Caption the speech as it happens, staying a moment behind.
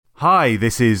Hi,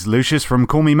 this is Lucius from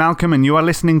Call Me Malcolm, and you are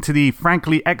listening to the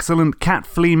frankly excellent Cat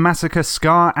Flea Massacre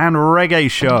Ska and Reggae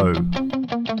Show.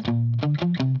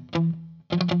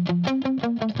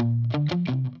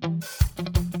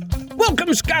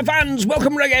 Welcome ska fans,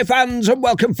 welcome reggae fans, and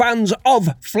welcome fans of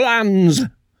flans.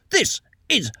 This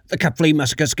is the Cat Flea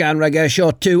Massacre Ska and Reggae Show,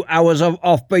 2 hours of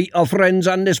offbeat of friends,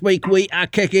 and this week we are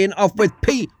kicking off with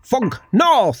P-Funk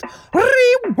North.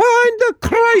 Rewind the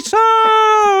Crisis!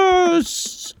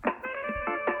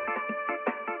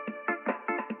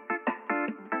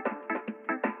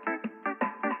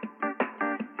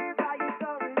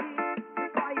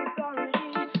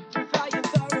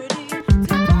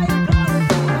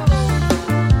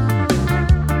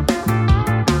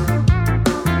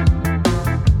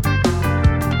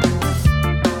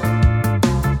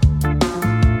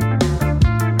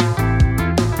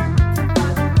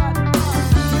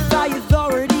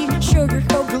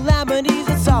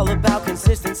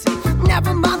 Consistency,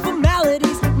 never mind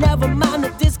formalities, never mind the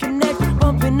disconnect,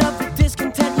 bumping up the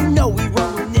discontent. You know we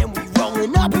rolling in, we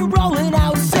rolling up and rolling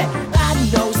out. Say, I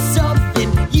know something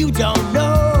you don't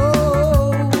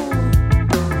know.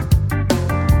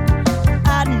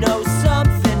 I know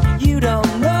something you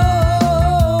don't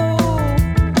know.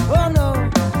 Oh no,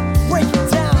 break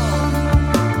it down.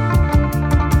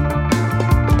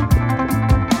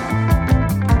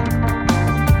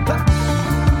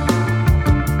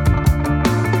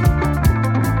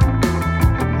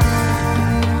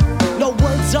 No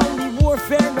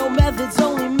methods,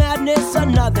 only madness.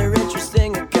 Another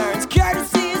interesting occurrence.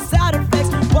 Courtesy is side effects.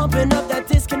 Bumping up that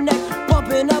disconnect,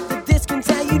 bumping up the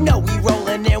discontent. You know we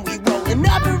rolling in, we rolling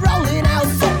up and rolling out.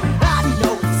 So I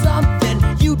know something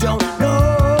you don't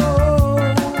know.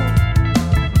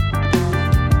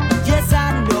 Yes,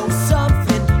 I know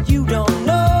something you don't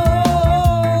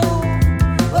know.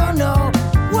 Oh no,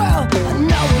 well, I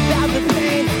know about the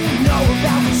pain, I know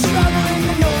about the struggle, I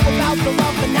know about the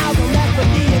love, but now there'll never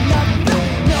be enough.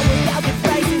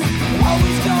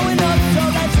 Always going up, so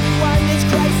let's rewind this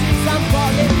crisis. I'm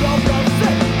calling your bluff.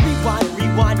 Rewind,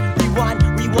 rewind, rewind,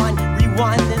 rewind,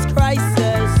 rewind this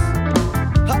crisis.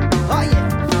 Oh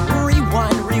yeah.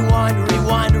 Rewind, rewind,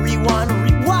 rewind, rewind,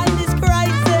 rewind this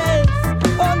crisis.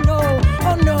 Oh no,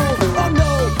 oh no, oh no,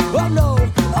 oh no,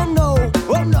 oh no,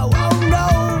 oh no, oh no.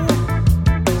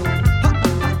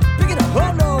 Pick it up.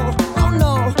 Oh no, oh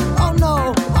no, oh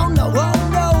no, oh no, oh no.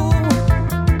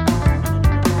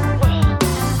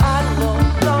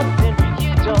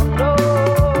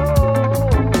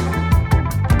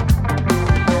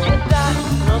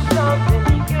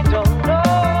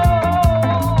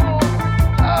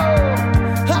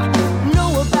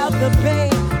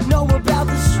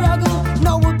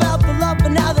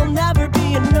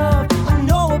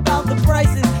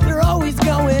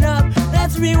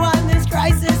 Rewind this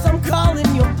crisis, I'm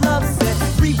calling your bluff. Said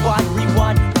rewind,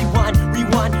 rewind, rewind,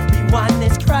 rewind, rewind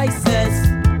this crisis.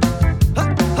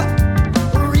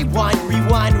 Rewind,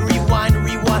 rewind, rewind,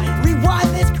 rewind,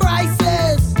 rewind this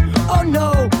crisis. Oh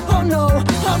no, oh no,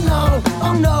 oh no,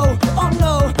 oh no, oh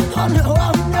no, oh no,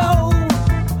 oh no.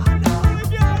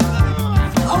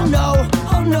 Oh no,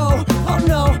 oh no, oh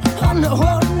no, oh no,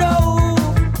 oh no.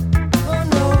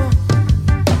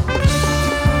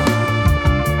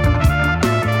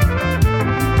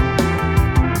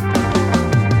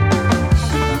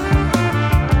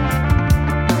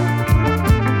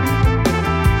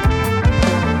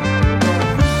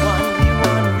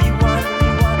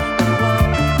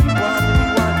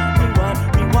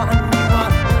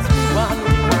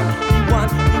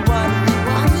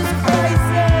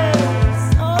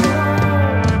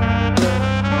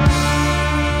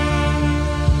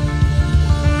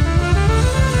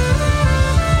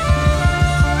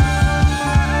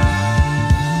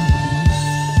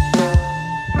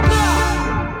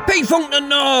 Funk the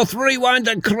North, Rewind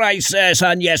the Crisis,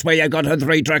 and yes, we have got a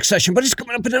 3-track session, but it's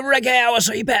coming up in a reggae hour,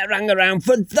 so you better hang around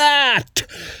for that.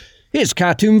 Here's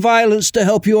Cartoon Violence to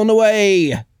help you on the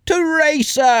way to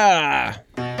Racer.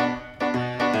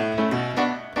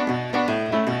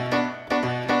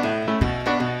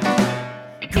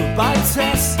 Goodbye,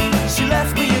 Tess, she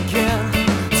left me again.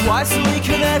 Twice a week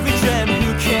and every gem,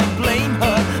 who can blame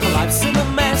her? Her life's in a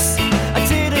mess, I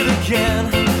did it again.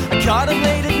 I got her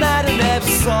late at night and never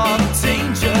saw the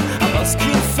danger. I must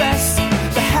confess,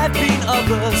 there had been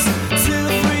others, 2 or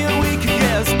 3 a week, I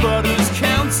guess, but who's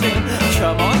counting?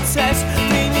 Come on, Tess,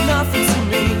 they mean nothing to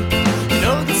me. You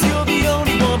know that you're the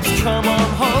only one, but come on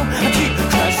home. I keep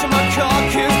crashing my car,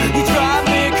 'cause you drive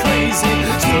me crazy.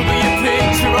 Show me a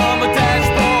picture on my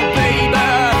dashboard, baby.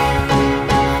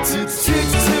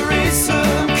 Teresa,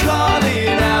 I'm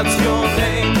calling out your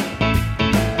name.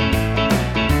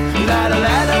 La la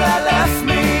la la la.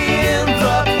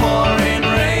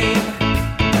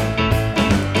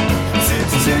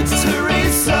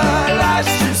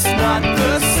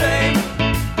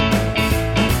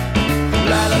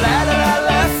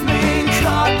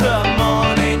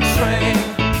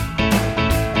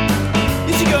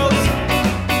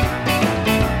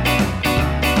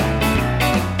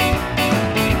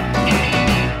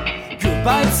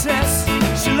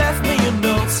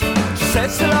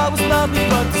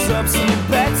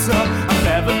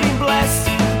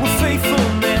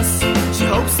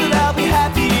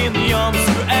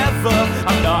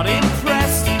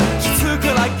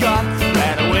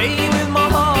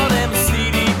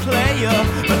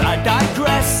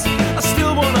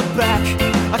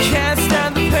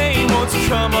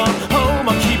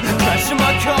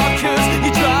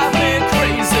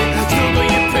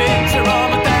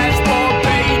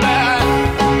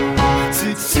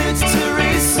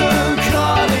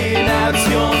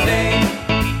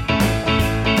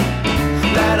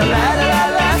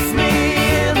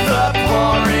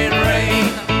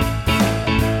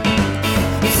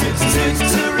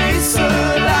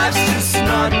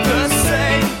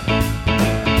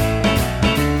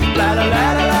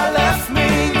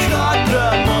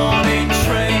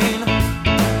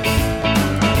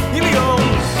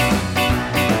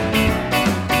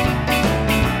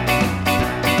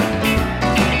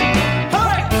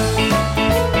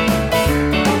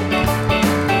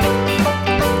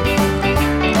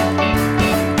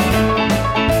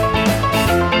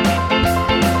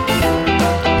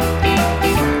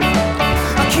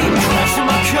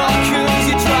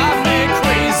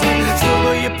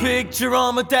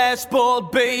 the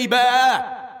dashboard, baby.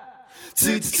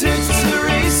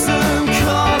 Teresa, I'm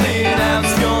calling out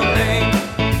your name.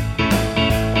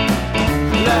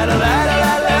 La la la la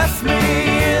la, left me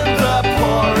in the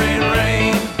pouring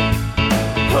rain.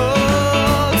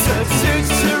 Oh,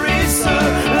 Teresa,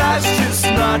 life's just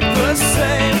not the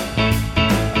same.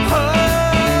 Oh,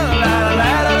 la la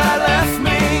la la la, left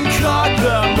me and caught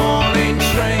the morning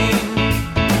train.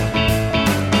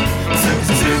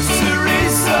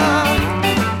 Teresa.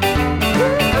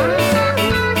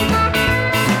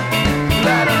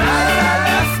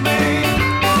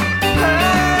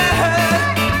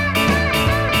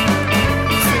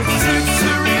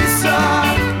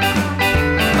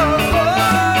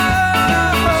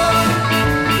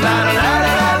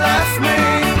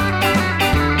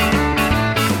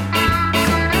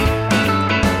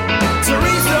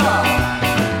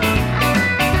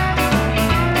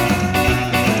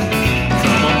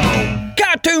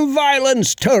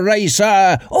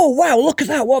 Teresa. Oh, wow, look at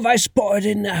that. What have I spotted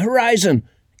in the horizon?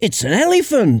 It's an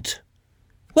elephant.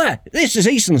 Well, this is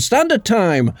Eastern Standard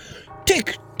Time.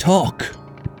 Tick-tock.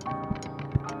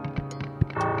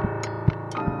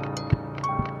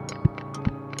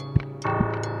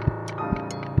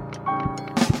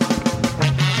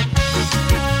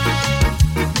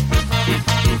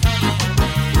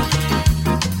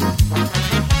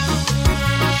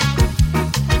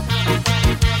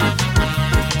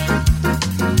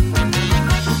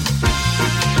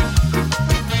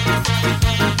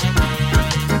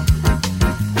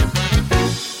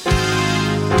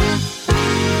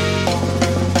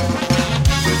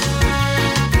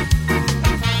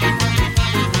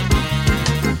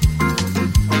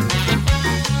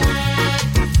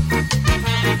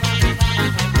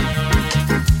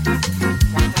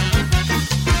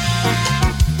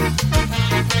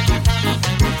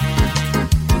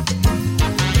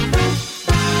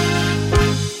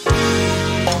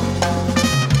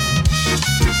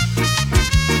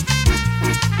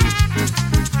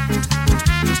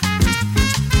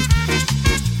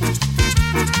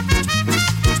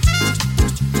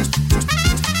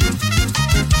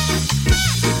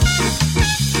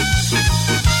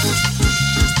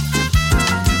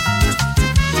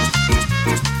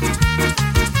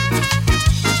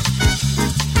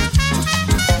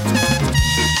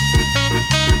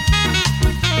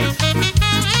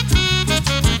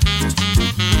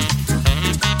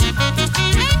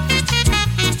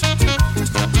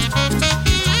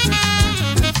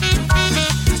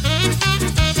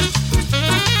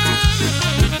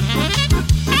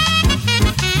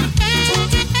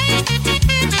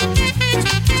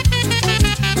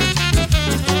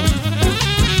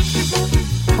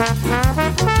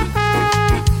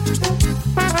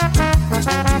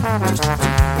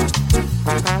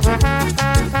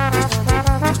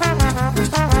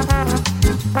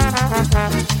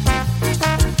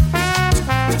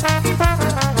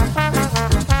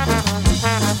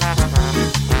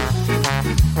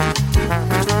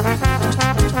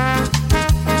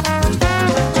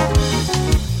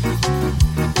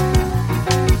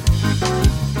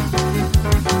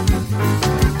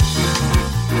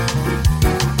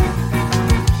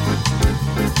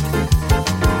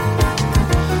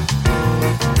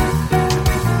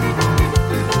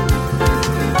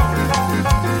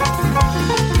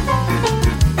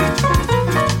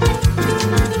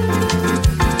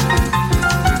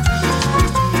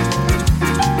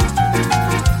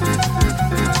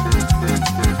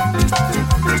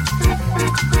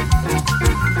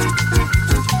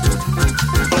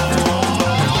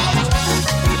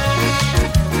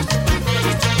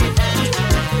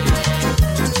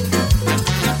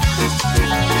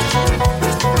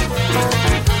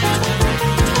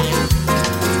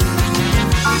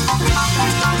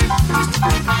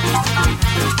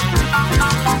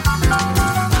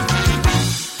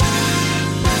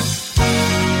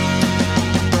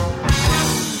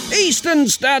 Eastern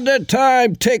Standard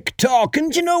Time, tick-tock.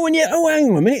 And you know when you... Oh,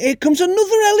 hang on a minute. Here comes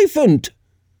another elephant.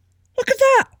 Look at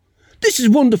that. This is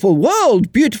Wonderful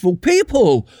World, Beautiful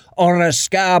People, or a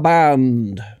ska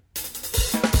band.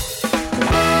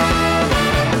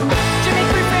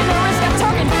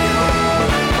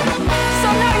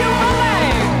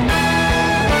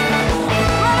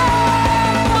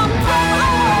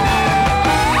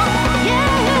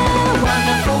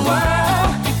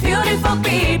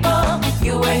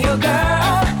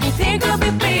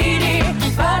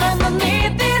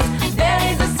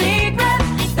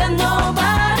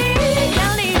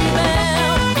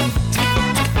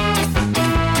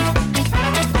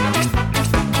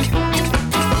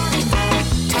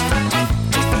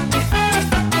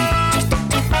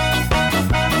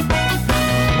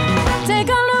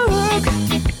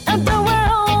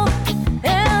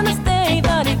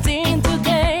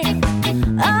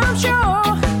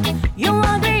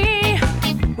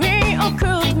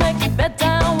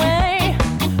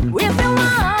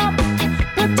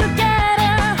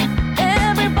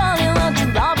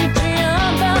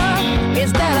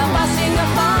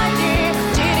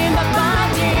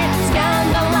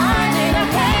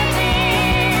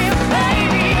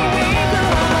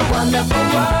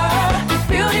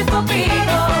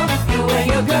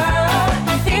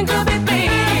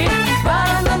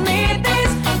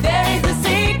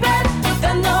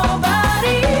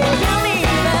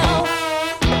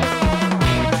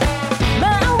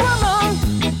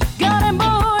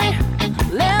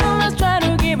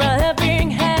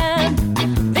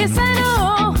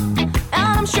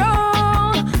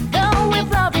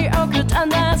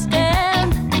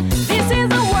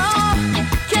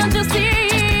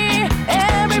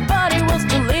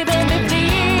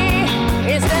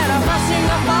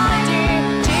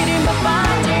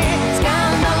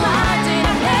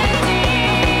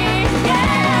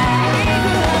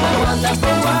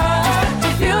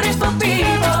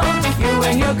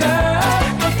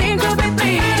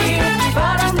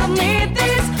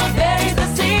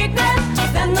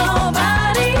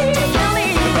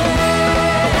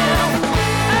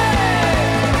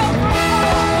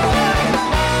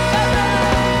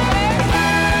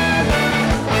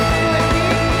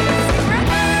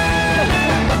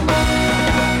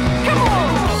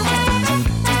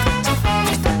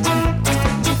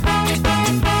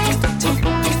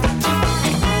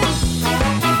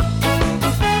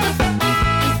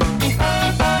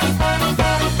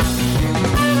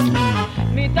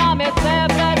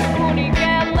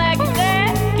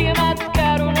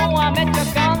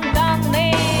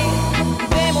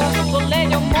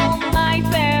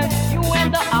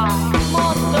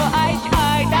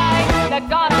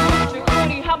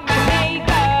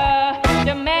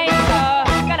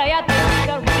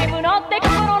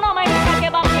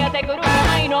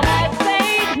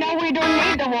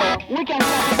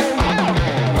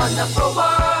 wonderful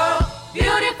world.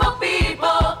 Beautiful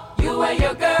people, you and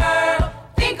your girl.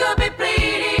 Think of it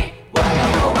pretty.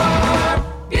 Wonderful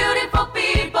world. Beautiful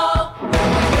people, you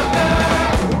and your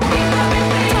girl. Think of it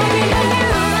pretty.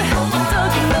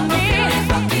 Talking to me,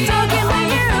 talking to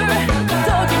you,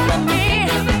 talking to me,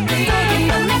 talking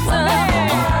to listen.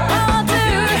 All to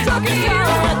talking to you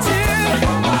too.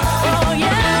 Oh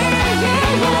yeah,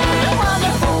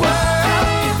 wonderful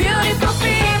world, beautiful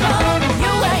people,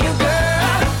 you and your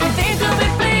girl. Think of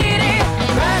it pretty,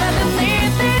 right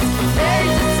underneath it. There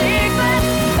is a secret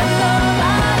that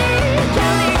nobody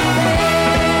can leave.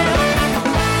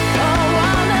 Oh,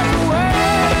 wonderful world,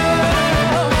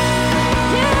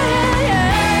 yeah.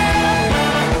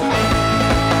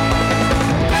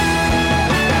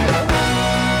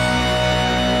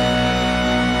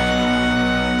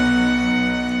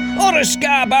 Horace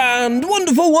Ska Band,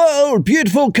 Wonderful World,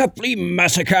 Beautiful Cuffley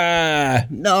Massacre.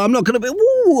 No, I'm not going to be...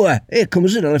 Ooh, here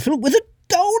comes an elephant with a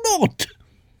donut.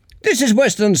 This is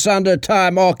Western Standard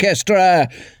Time Orchestra,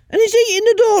 and he's eating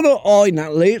a donut. Oh, isn't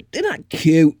that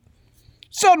cute?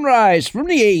 Sunrise from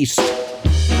the East.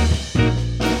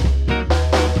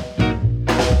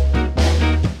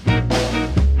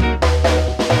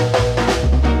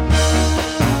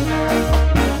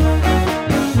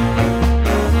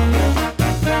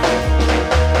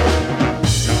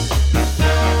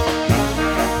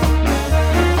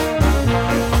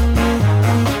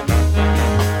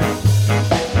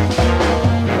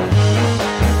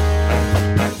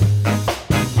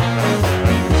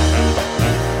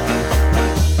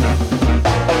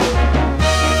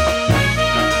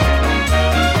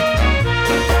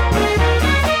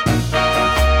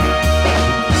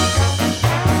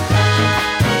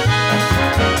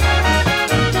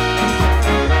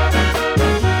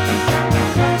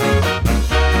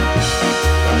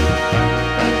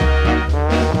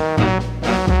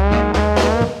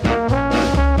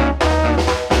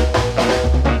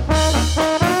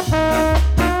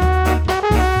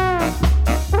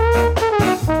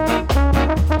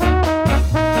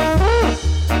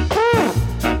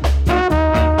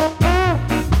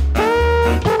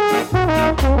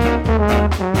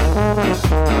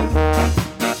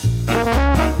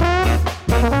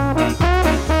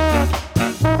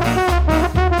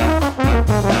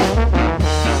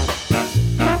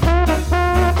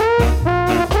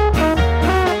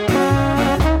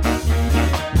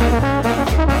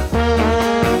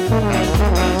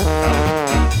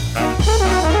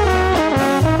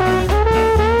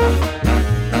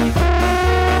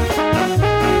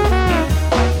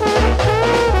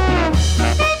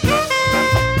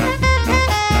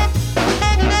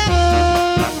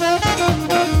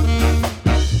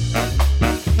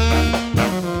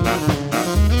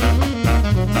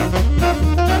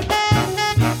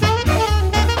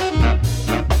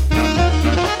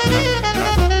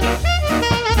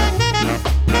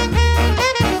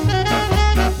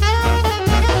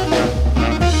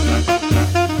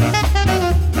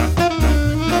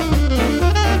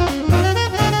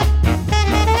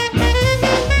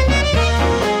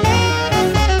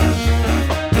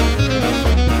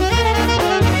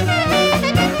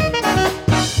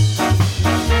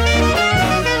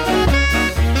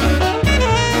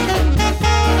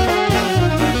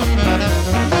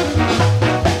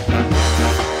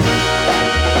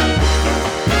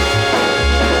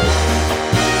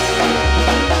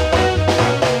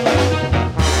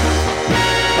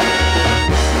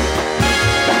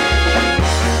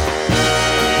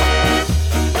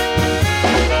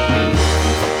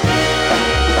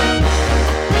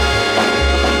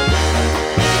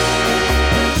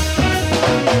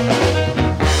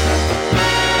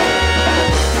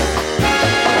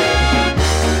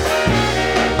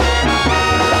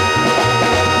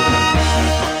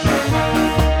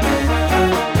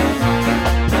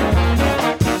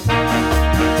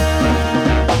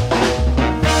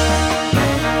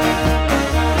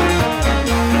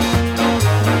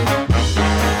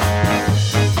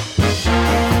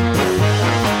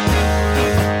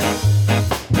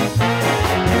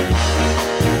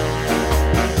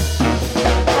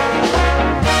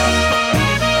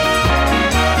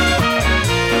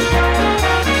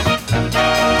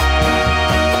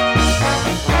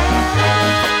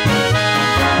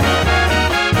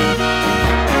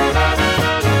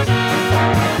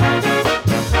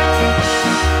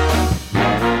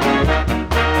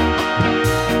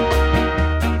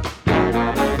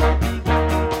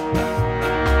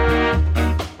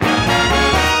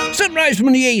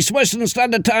 from the East, Western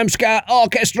Standard Time Ska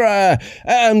Orchestra.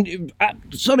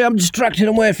 Sorry, I'm distracted.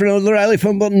 I'm waiting for another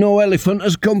elephant, but no elephant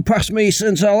has come past me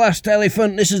since our last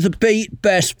elephant. This is the Beat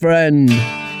Best Friend.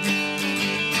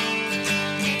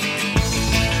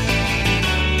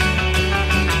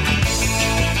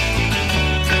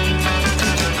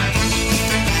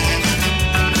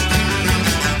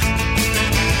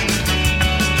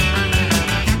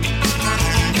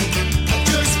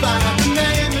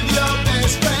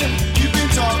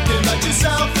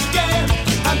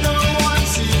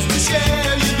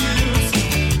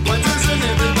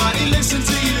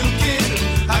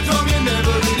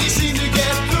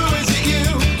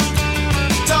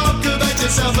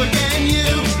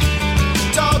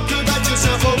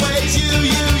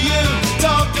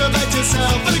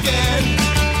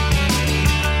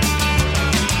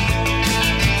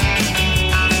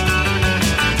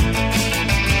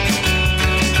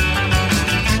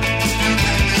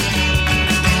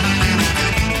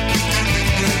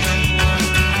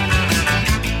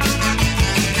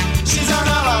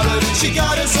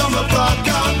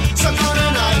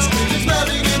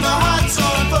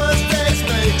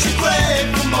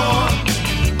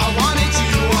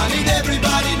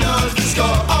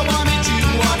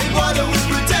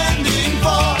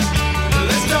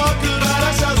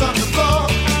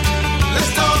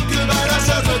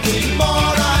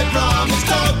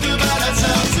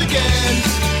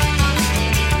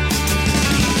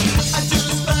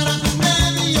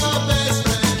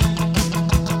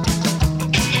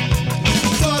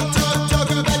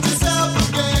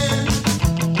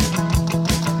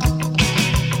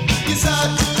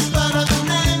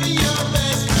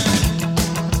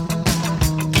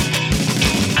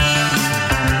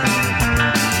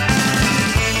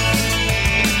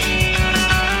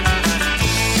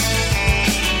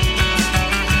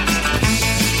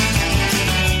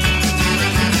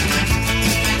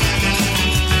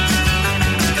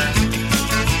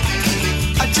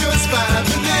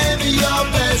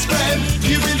 friend,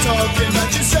 you've been talking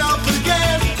about yourself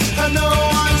again, and no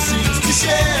one seems to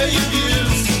share your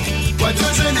views. Why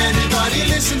doesn't anybody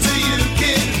listen to you,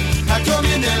 kid? How come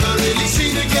you never really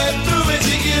seem to get through? Is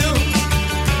it you?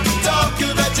 Talk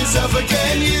about yourself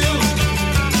again, you.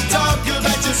 Talk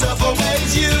about yourself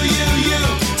always, you.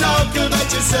 Talk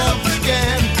about yourself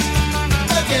again,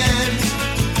 again.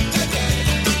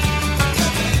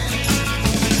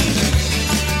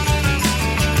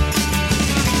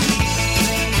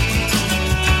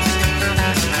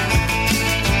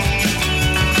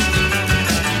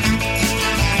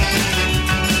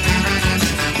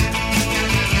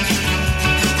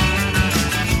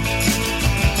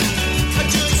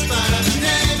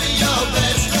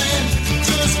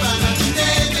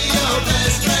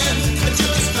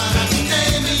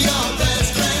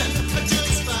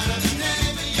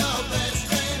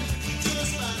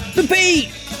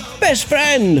 Best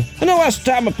friend. And the last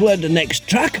time I played the next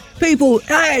track,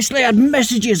 I actually had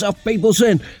messages of people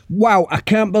saying, wow, I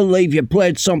can't believe you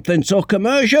played something so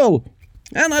commercial.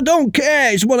 And I don't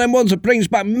care, it's one of them ones that brings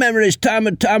back memories time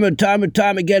and time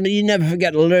again, and you never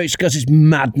forget the lyrics because it's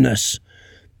madness.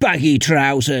 Baggy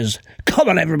trousers. Come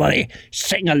on everybody,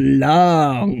 sing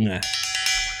along.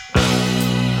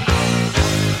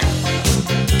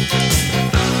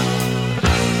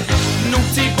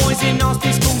 Naughty boys in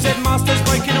nasty schools, headmasters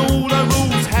breaking all the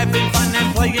rules, having fun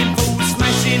and playing fools,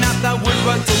 smashing up the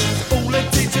woodwork tools. All the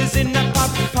teachers in the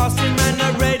pub, passing round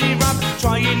a ready rub,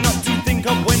 trying not to think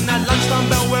of when the lunchtime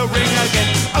bell will ring again.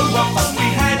 Oh, what fun we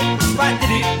had, but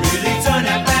did it really turn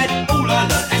out bad? All I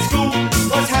learnt at school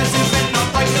was how to bend, not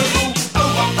break the rule. Oh,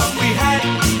 what fun we had,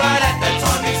 but at the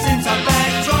time it seemed so bad,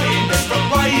 trying different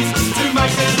ways to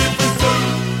make a difference too.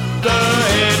 The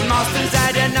headmasters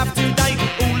had enough today,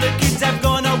 all the kids have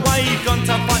gone away, gone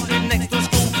to fight with next to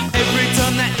school. Every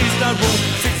term that is the rule,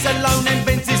 sits alone and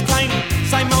bends his cane,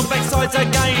 same old backsides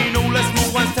again, all the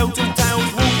small ones tell two tales,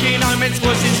 walking home and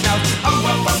squashing snails. Oh,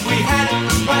 what fun we had,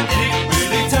 but did it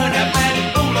really turn out bad?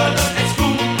 All I learnt at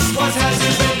school was how to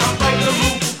bend, not break the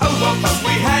rule. Oh, what fun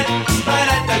we had, but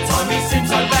at the time it seemed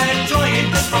so bad, trying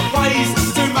different ways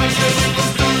to make a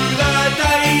difference through the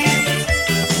days.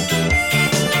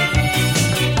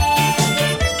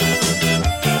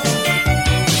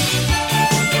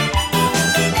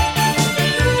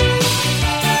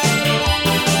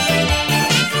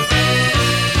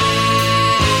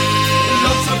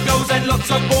 Lots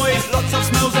of boys, lots of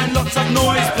smells and lots of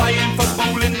noise, playing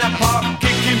football in the park,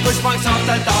 kicking push bikes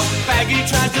after dark, baggy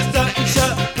trousers, dirty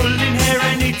shirt, pulling hair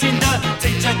and eating dirt.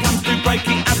 Teacher comes through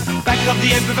breaking up, back of the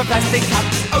head with a plastic cup.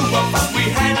 Oh, what fun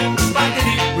we had, but did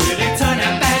it really turn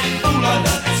out bad? All I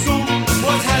learnt at school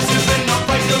was how to bend, not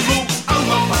break the rule. Oh,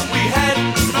 what fun we had,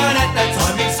 but at that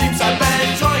time it seemed so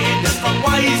bad, trying different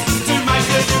ways to make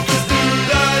a difference through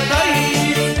the days.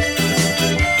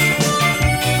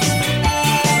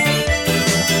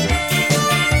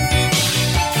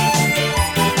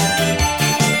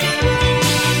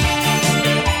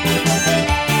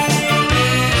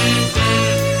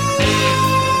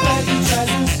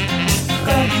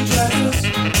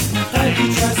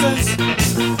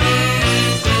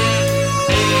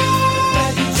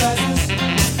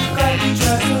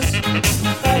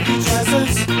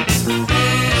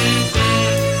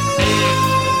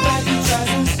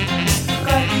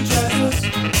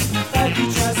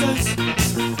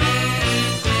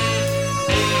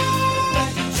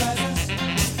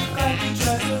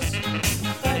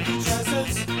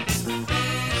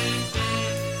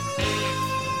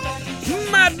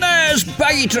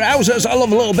 Baggy trousers. I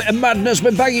love a little bit of madness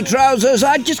with baggy trousers.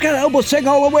 I just can't help but sing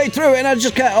all the way through it, and I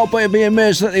just can't help but be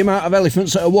amazed at the amount of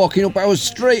elephants that are walking up our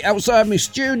street outside my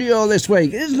studio this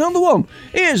week. Here's another one.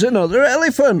 Here's another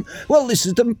elephant. Well, this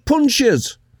is the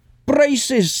Punchers.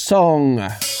 Braces song.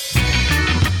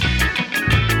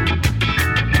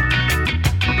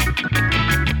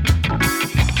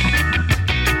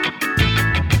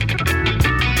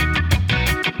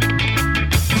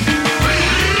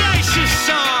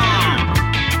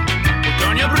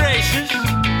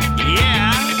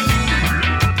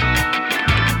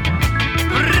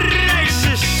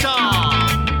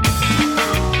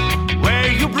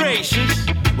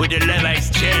 With the Levi's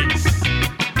chains,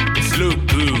 the sloop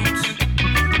boots.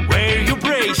 Wear your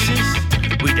braces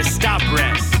with the stop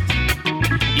rest.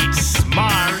 It's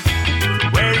smart.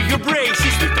 Wear your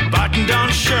braces with the button-down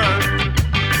shirt.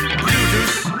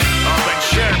 Brutus, Owen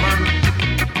Sherman.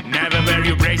 Never wear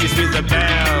your braces with the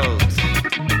belt.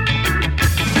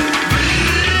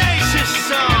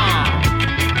 Braces on.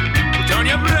 Put on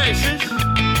your braces.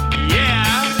 Yeah.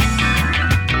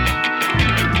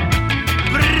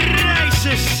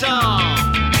 Song.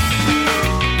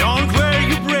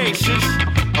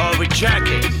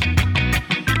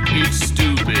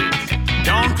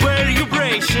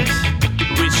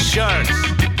 shirts.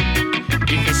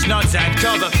 If it's not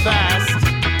October fast,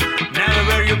 never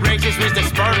wear your braces with the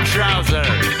sport trousers.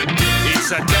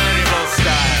 It's a terrible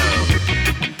style.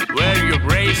 Wear your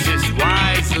braces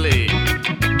wisely.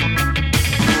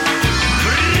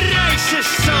 Braces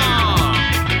song.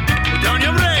 Put on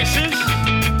your braces.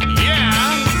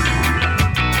 Yeah.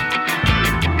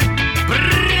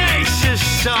 Braces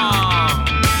song.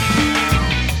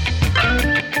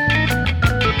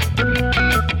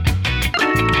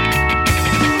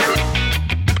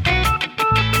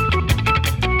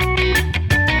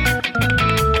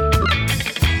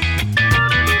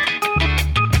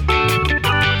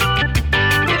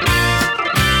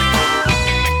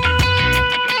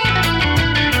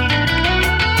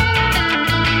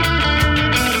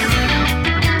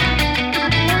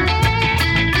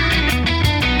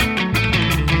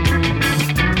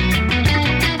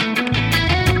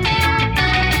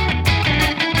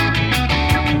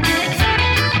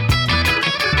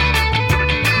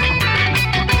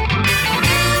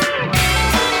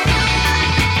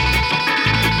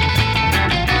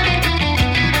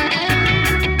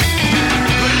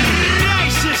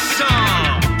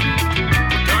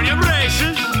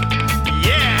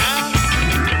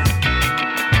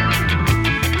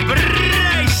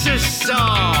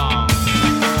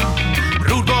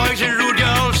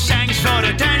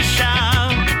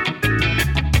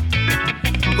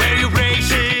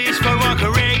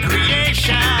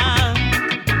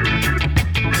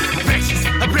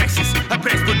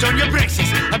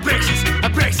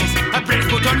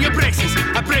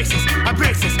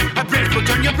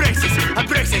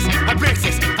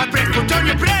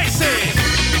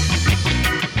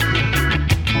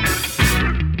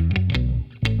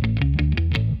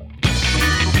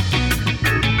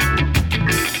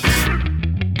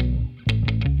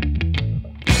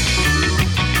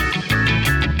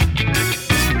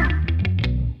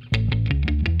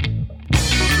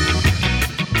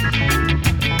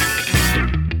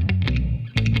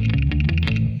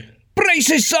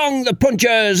 Braces song, The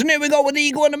Punchers, and here we go with the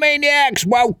Ego and the Maniacs,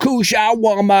 Waukesha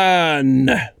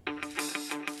Woman.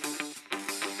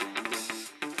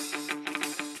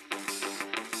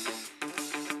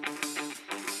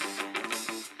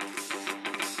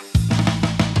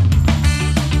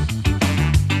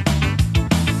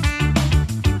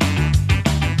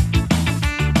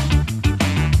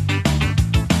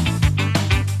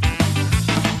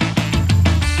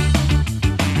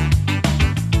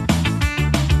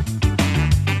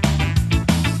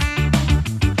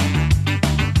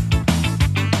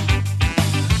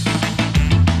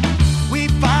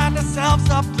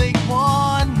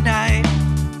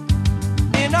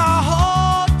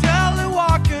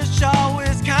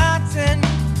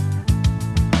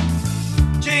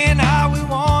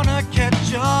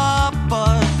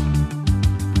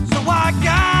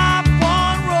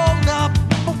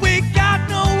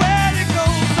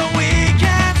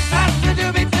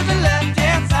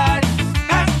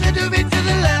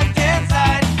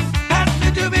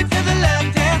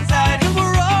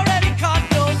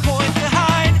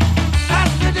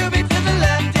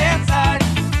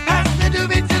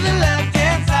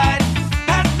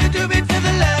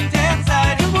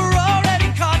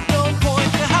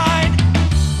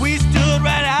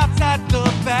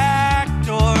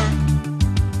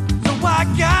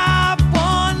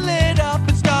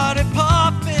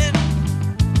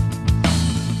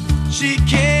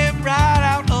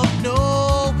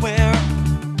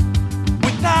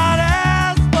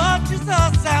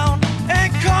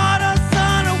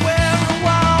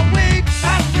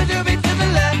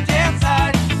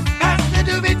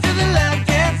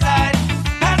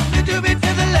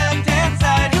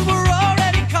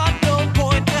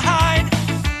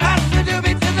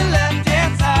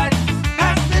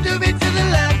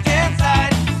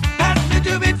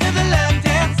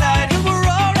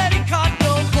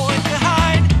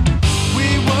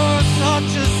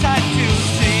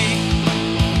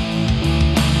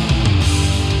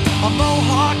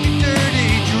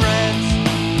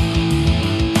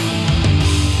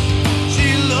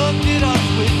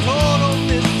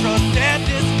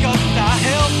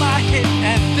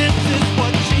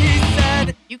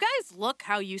 Look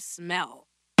how you smell.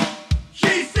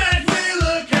 She says we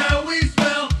look how we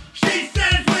smell. She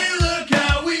says we look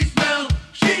how we smell.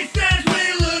 She says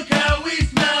we look how we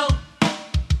smell.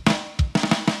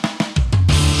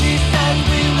 She says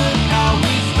we look how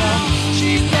we smell.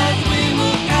 She says we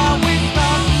look how we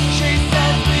smell. She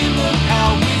says we look how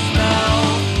we smell.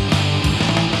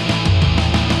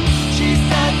 She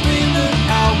says we look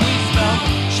how we smell.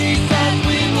 She says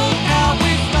we look how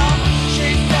we smell. She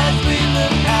says we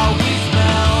look how we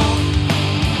smell.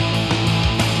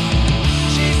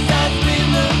 She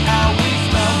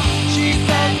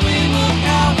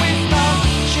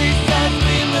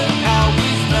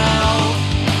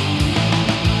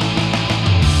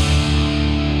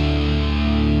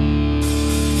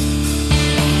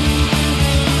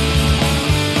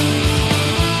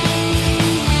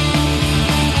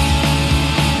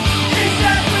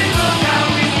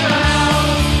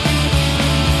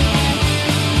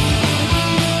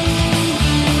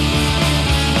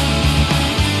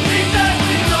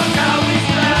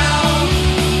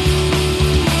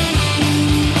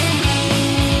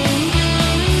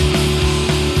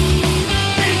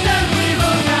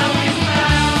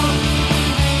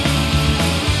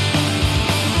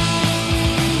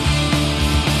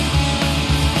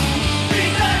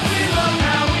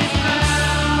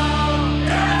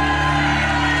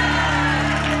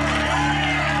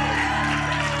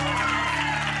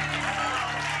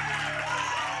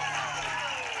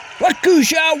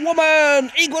Musha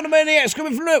Woman, Egomaniacs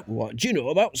coming from it. What do you know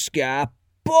about Ska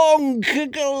Punk? A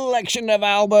collection of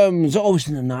albums. Always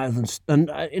in a Northern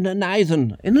Stylen.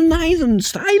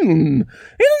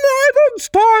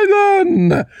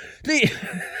 The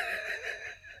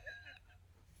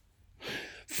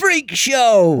Freak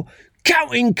Show,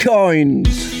 Counting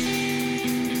Coins.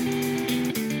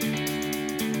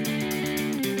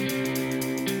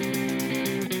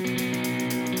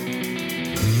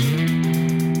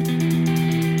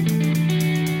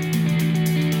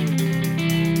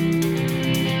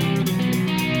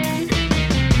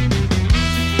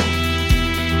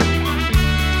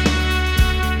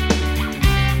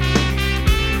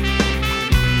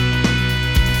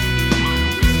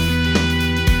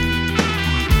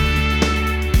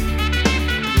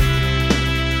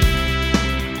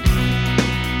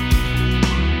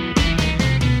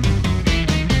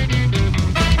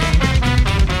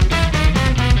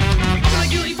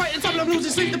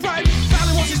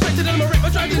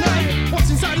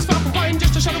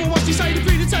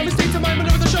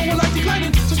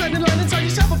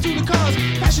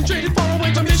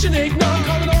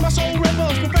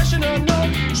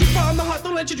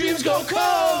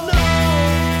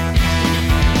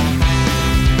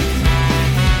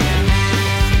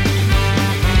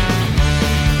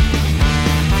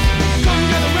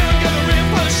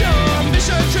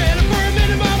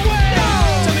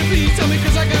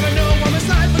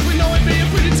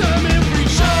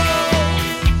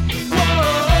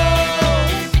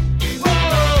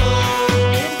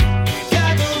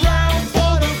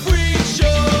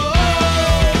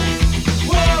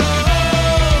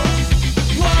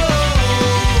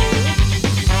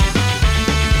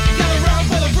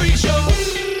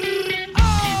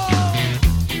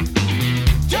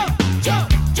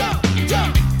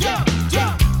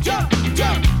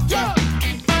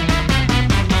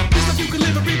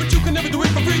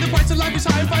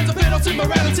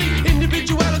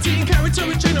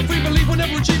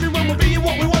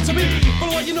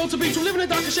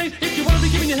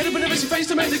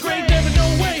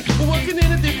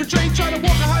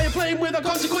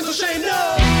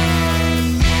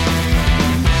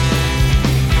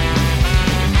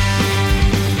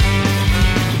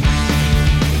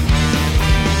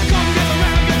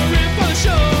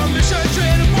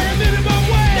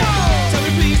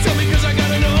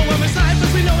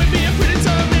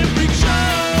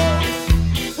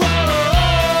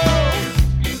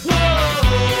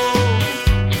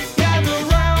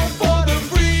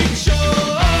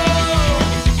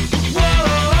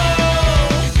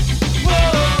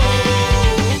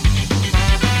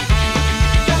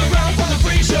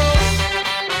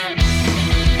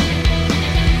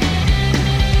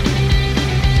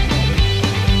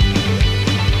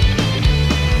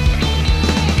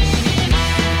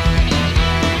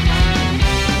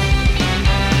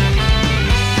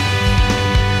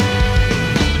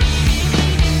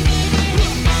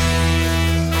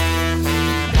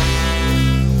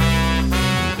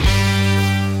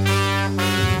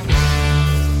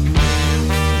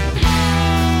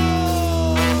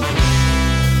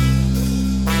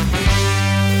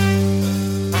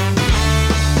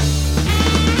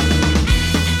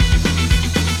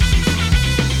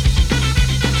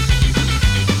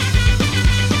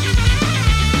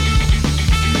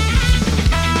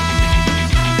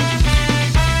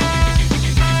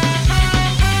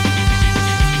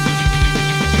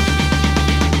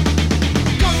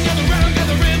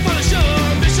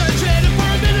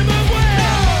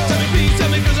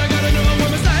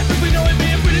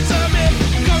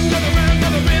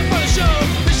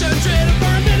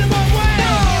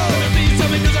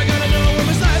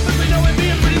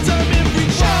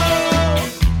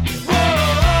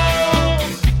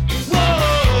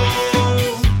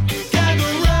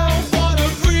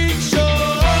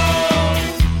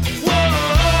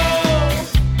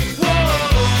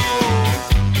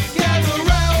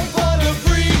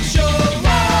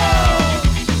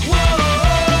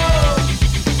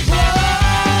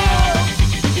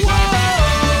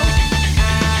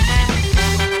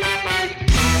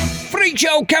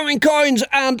 Counting Coins,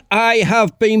 and I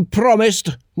have been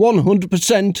promised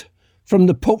 100% from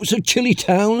the popes of Chili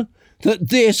Town that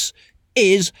this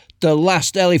is The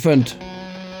Last Elephant.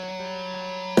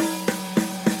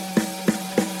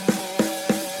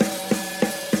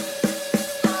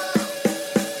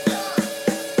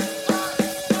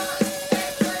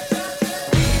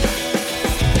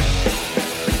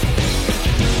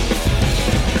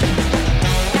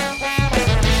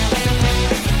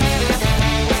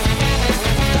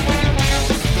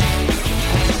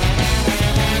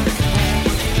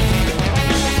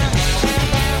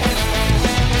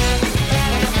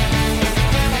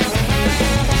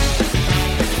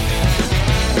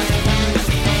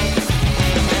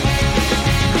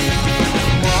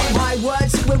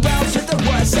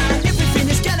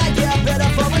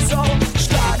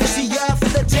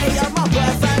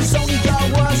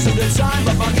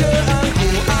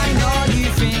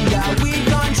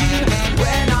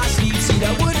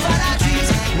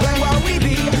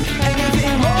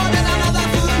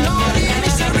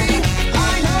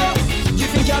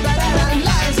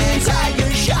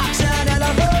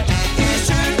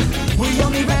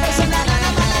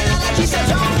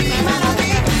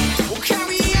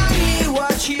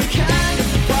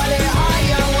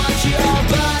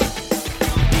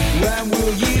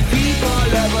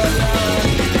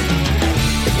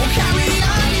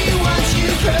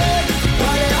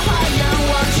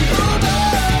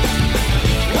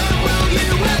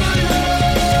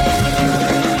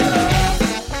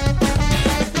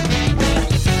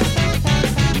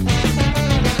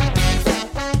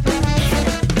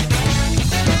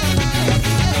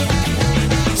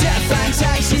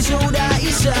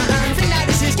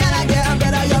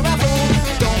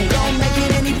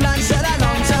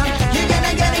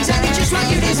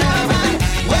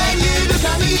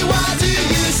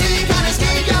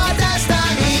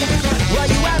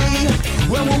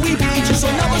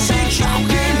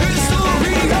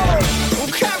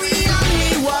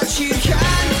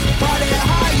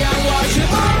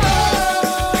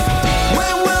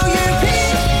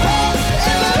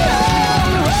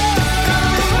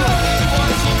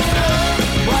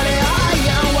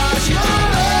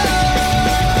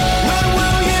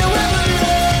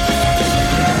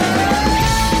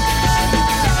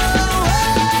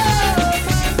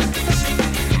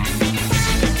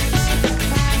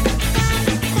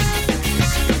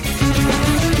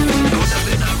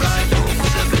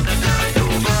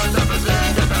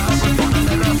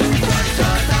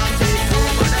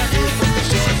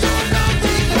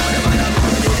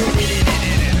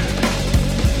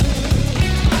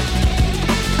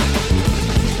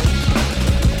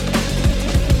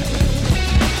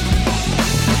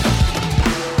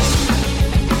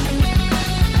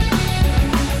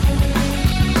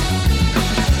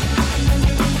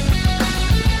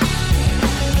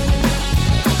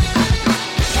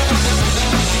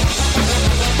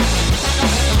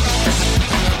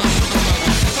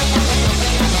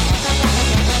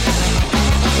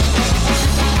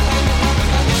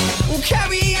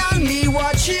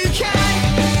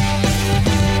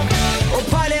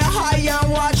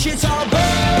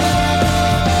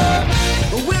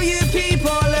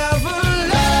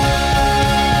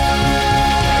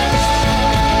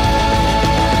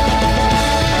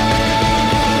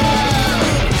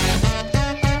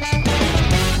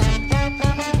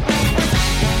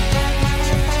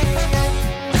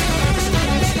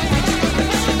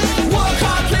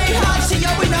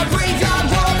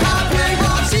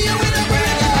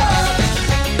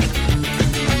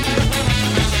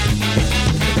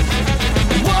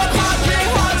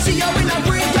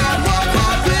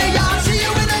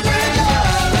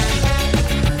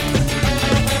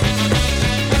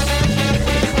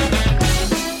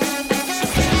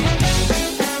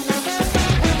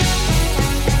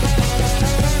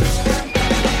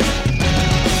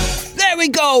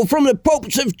 go from the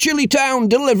Popes of Chilitown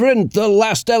delivering The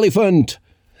Last Elephant.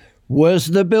 Was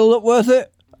the build-up worth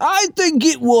it? I think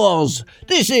it was.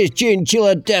 This is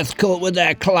Chinchilla Death Cult with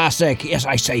their classic, yes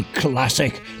I say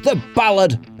classic, The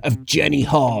Ballad of Jenny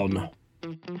Horn.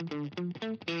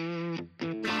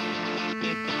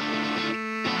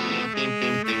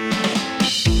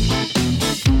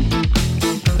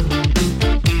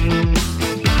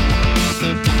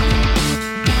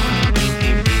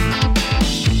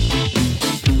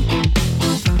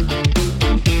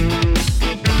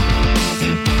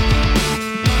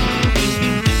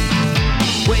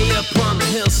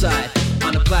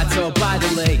 On a plateau by the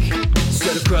lake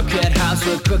stood a crooked house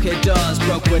with crooked doors,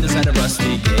 broke windows and a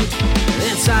rusty gate.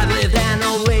 Inside lived an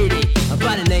old lady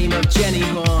by the name of Jenny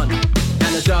Horn,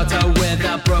 and a daughter with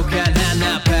a broken hand.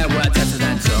 That pair were tested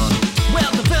and torn.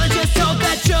 Well, the villagers told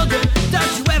their children,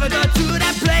 don't you ever go to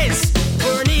that place,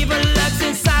 for an evil lurks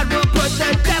inside will put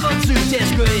the devil to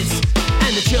disgrace.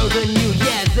 And the children knew,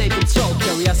 yeah, they'd been told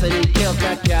curiosity killed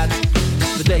their cat,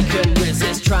 but they couldn't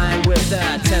resist trying with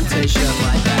a temptation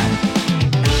like that.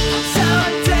 So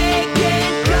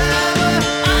taking cover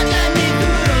underneath the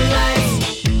moonlight,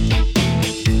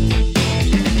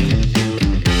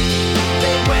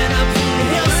 they went up to the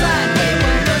hillside, they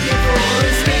were looking for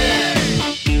a scare.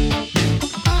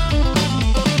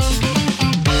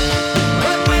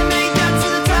 But when they got to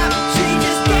the top, she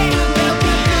just gave them milk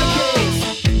and cookies.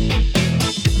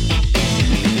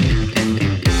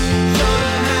 Showed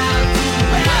them how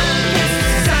to outkiss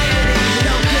society,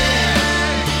 don't care.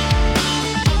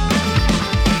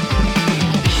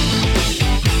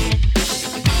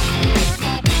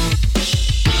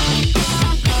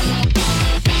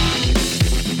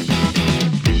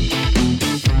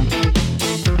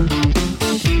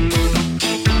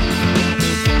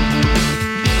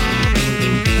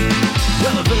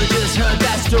 Well, the villagers heard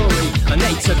that story, and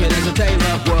they took it as a tale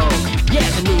of woe. Yeah,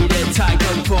 they needed tight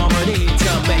conformity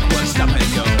to make one stop and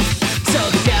go. So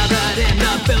they gathered in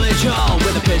the village hall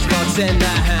with the pitchforks in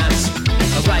their hands.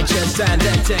 A righteous and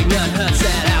indignant herd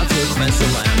set out to cleanse the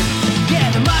land. Yeah,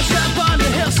 they marched up on the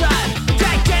hillside,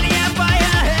 dragged Jenny out by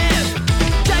her hair.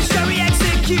 Judge, jury,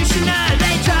 executioner,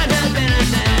 they tried her then and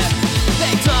there.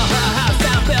 They tore her house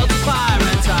down, built a fire,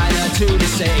 and tied her to the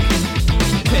stake.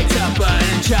 Picked up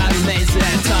burning child remains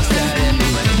and tossed her in the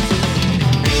lake.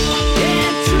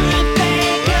 In truth, they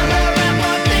killed her and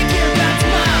were thinking about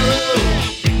tomorrow.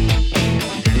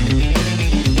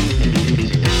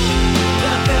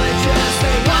 The villagers,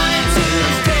 they wanted to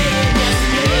stay in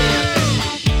yesterday.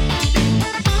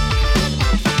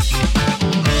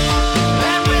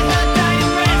 And with her dying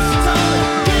breath, she told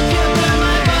her, "You killed her,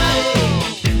 my body."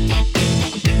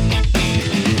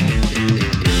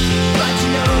 But you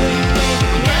know we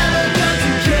never got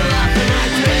to kill off an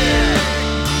idea.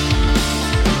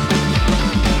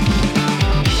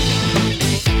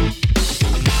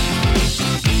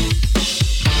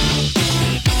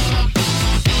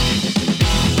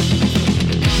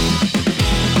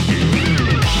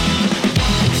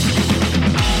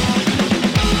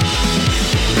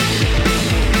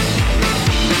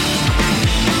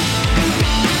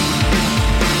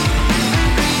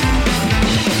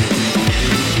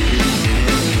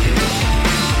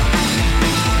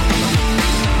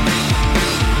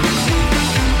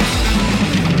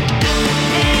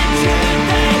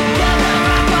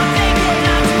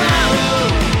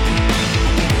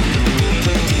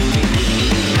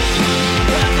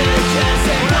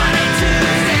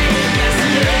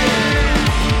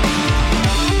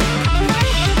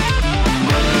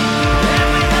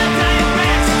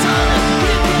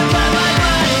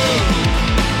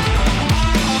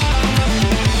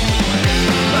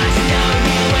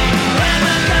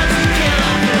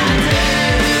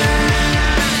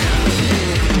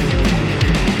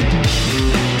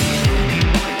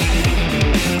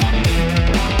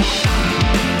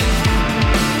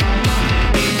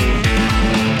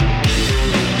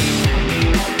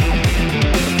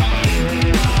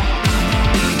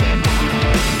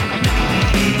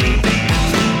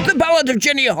 Of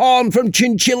Jenny Horn from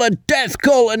Chinchilla Death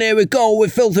Cult, and here we go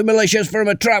with Filthy Malicious from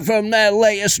a track from their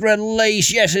latest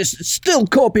release. Yes, it's still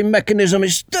Coping Mechanism,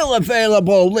 it's still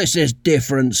available. This is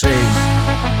Differences.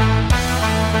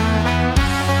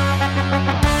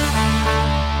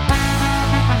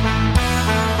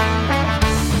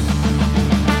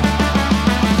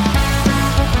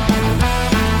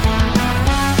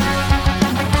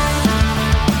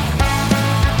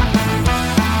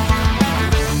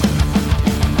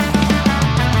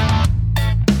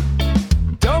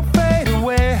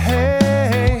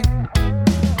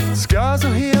 Scars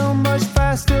will heal much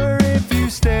faster if you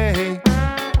stay.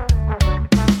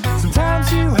 Sometimes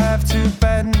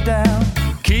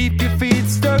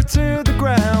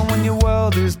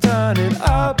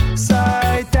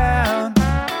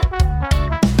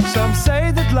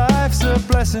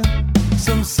listen.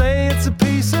 Some say it's a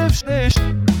piece of shit,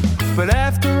 but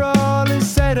after all is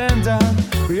said and done,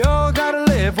 we all gotta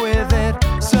live with it.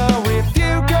 So if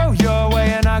you go your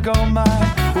way and I go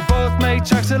mine, we'll both make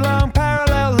tracks along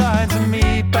parallel lines and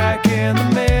meet back in the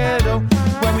middle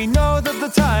when we know that the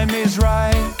time is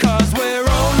right. Cause we're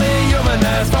only human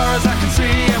as far as I can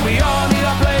see, and we all need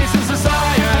our place in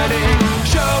society.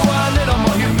 Show a little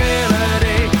more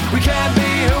humility. We can't be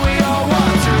who we all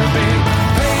want to be.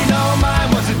 Pay no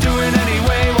mind what's it doing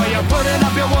anyway, while you're putting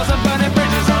up your walls and burning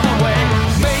bridges on the way.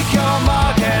 Make your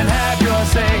mark and have your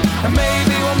say, and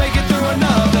maybe we'll make it through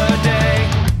another day.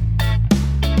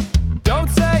 Don't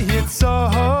say it's so.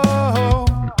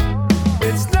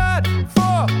 It's not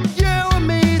for you and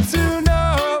me to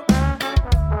know.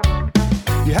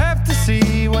 You have to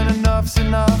see when enough's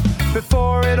enough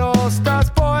before it all starts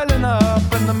boiling up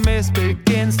and the mist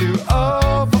begins to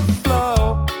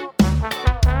overflow.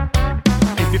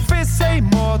 If your fists say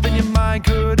more than your mind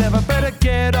could ever, better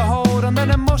get a hold on that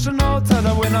emotional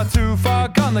tether. We're not too far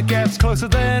gone, the gap's closer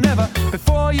than ever.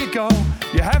 Before you go,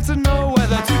 you have to know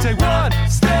whether to take one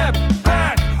step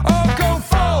back or go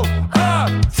full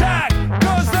attack.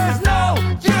 Cause there's no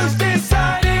use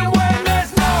deciding when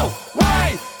there's no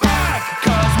way back.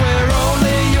 Cause we're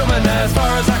only human as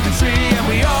far as I can see, and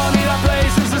we all need our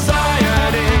place in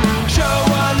society. Show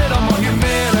a little more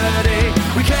humility.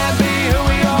 We can't be who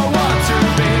we all want to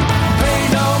be. Pay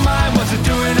no mind what's it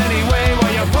doing anyway,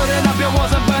 while you're putting up your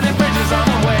walls and burning bridges on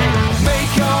the way.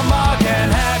 Make your mark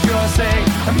and have your say,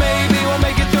 and maybe we'll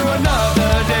make it through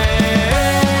another day.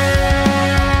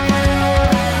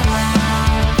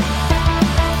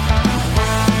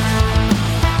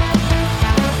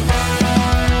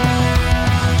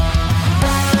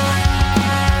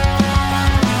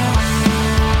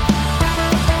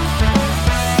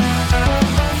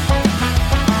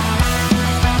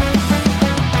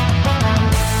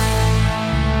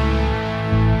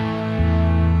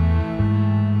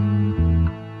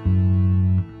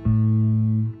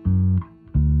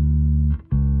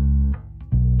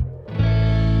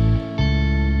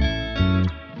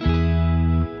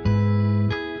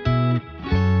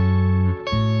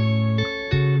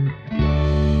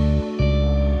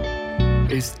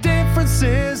 It's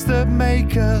differences that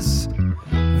make us.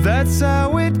 That's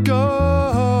how it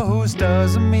goes.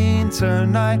 Doesn't mean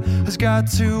tonight has got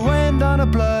to end on a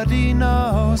bloody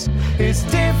nose. It's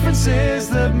differences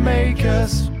that make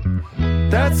us.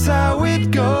 That's how it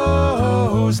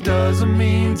goes. Doesn't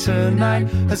mean tonight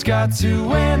has got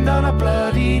to end on a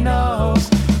bloody nose.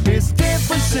 It's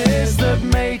differences that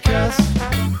make us.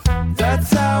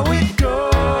 That's how it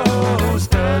goes.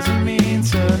 Doesn't mean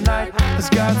tonight has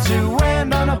got to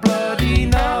end on a bloody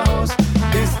nose.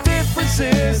 It's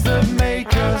differences that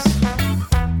make us.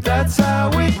 That's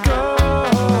how it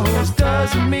goes.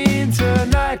 Doesn't mean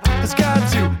tonight has got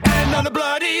to end on a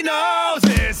bloody nose.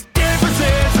 It's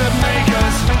differences that make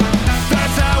us.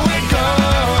 That's how it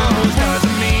goes.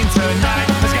 Doesn't mean tonight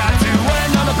has got to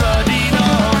end on a bloody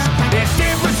nose. It's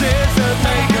differences that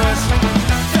make us.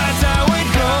 That's how it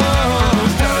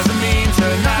goes. Doesn't mean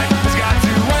tonight has got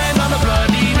to end on a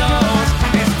bloody nose.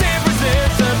 It's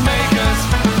differences that make us.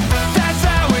 That's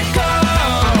how it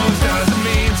goes. Doesn't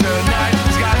mean tonight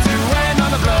has got to end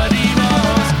on a bloody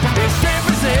nose. It's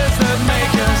differences that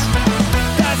make us.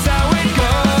 That's how it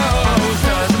goes.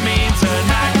 Doesn't mean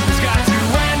tonight has got to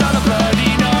end on a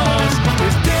bloody nose.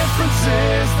 It's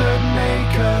differences that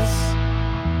make us.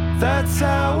 That's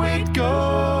how it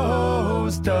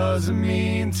goes. Doesn't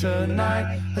mean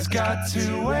tonight has got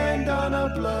to end on a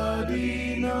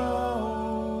bloody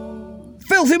nose.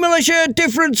 Filthy Militia,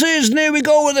 Differences. And here we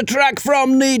go with a track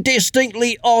from the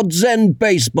distinctly odd Zen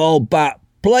baseball bat,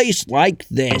 Place Like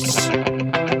This.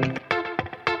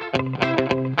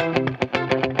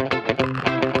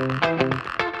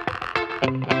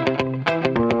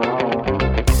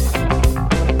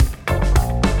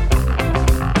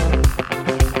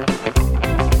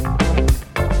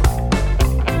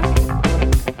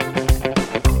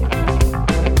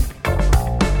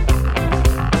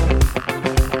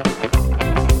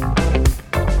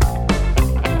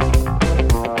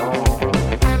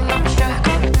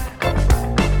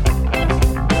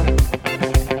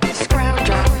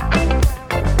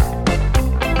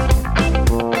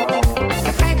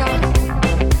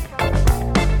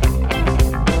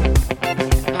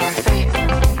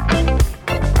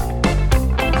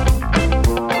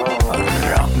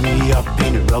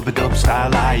 rub-a-dub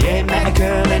style. I ain't met a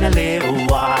girl in a little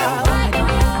while. Why do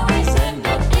we always end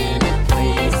up in a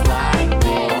place like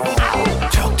this?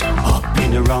 Tucked up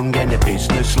in the wrong end of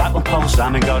business, like when Paul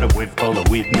Simon got a whip full of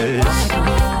witness. Why do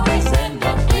we always end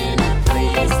up in a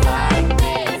place like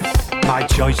this? My My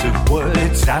choice of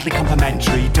words, sadly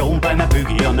complimentary. Don't blame my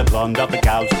boogie on the blonde of the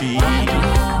Bukowski. Why do we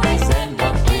always end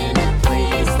up in a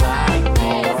place like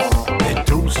this? A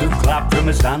dose of clap from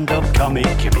a stand-up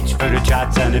comic. You reach for a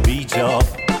chat and a beat up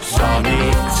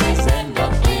sonnet. Always end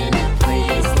up in a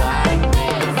place like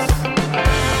this.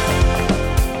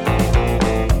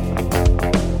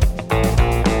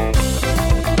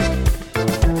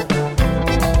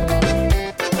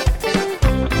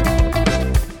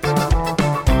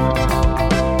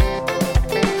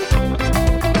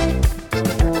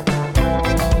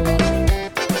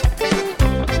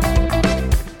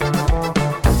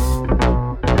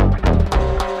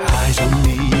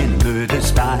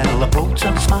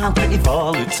 Smile pretty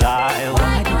volatile.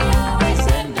 Why do we always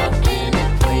end up in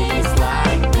a place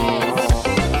like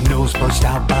this? Nose pushed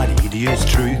out by the idiot's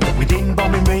truth. Within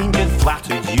bombing range of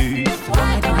flattered youth.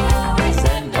 Why do we always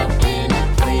end up in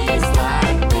a place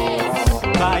like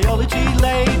this? Biology,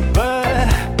 labour,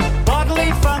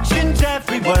 bodily functions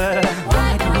everywhere.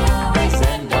 Why do we always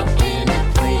end up in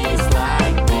a place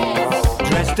like this?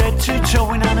 Dressed dead to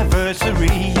showing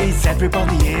anniversary. Is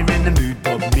everybody here in the mood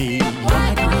but me?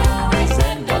 Why do we always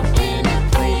end up in a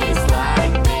place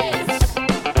like this?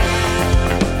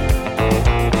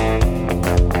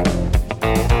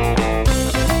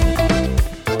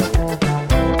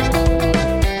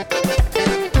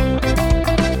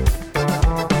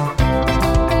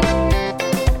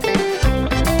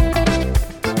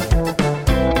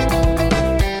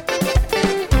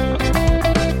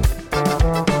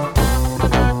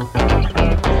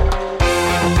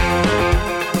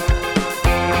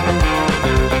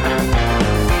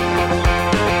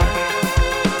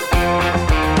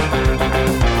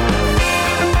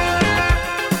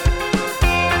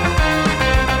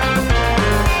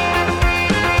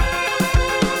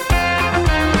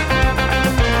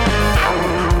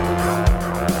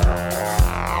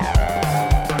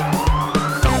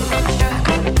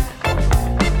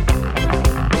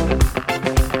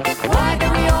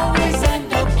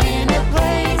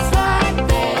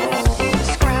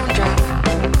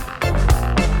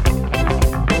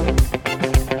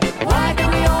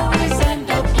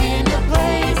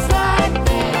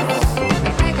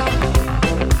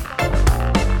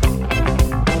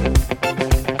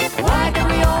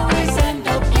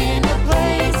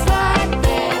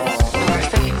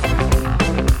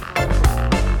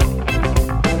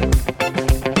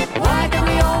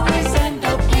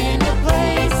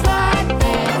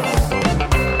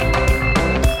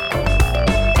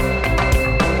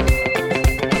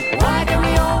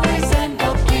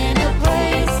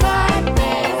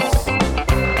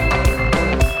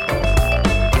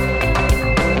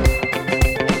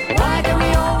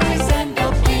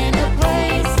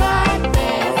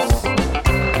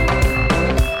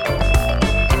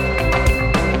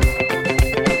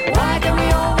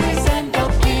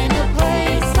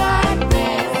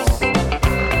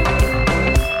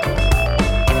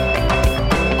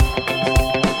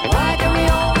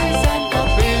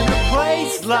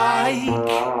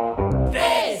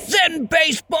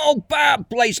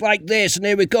 Place like this, and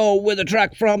here we go with a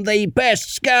track from the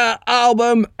best ska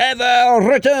album ever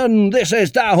written. This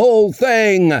is The Whole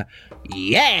Thing.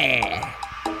 Yeah!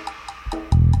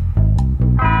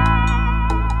 Why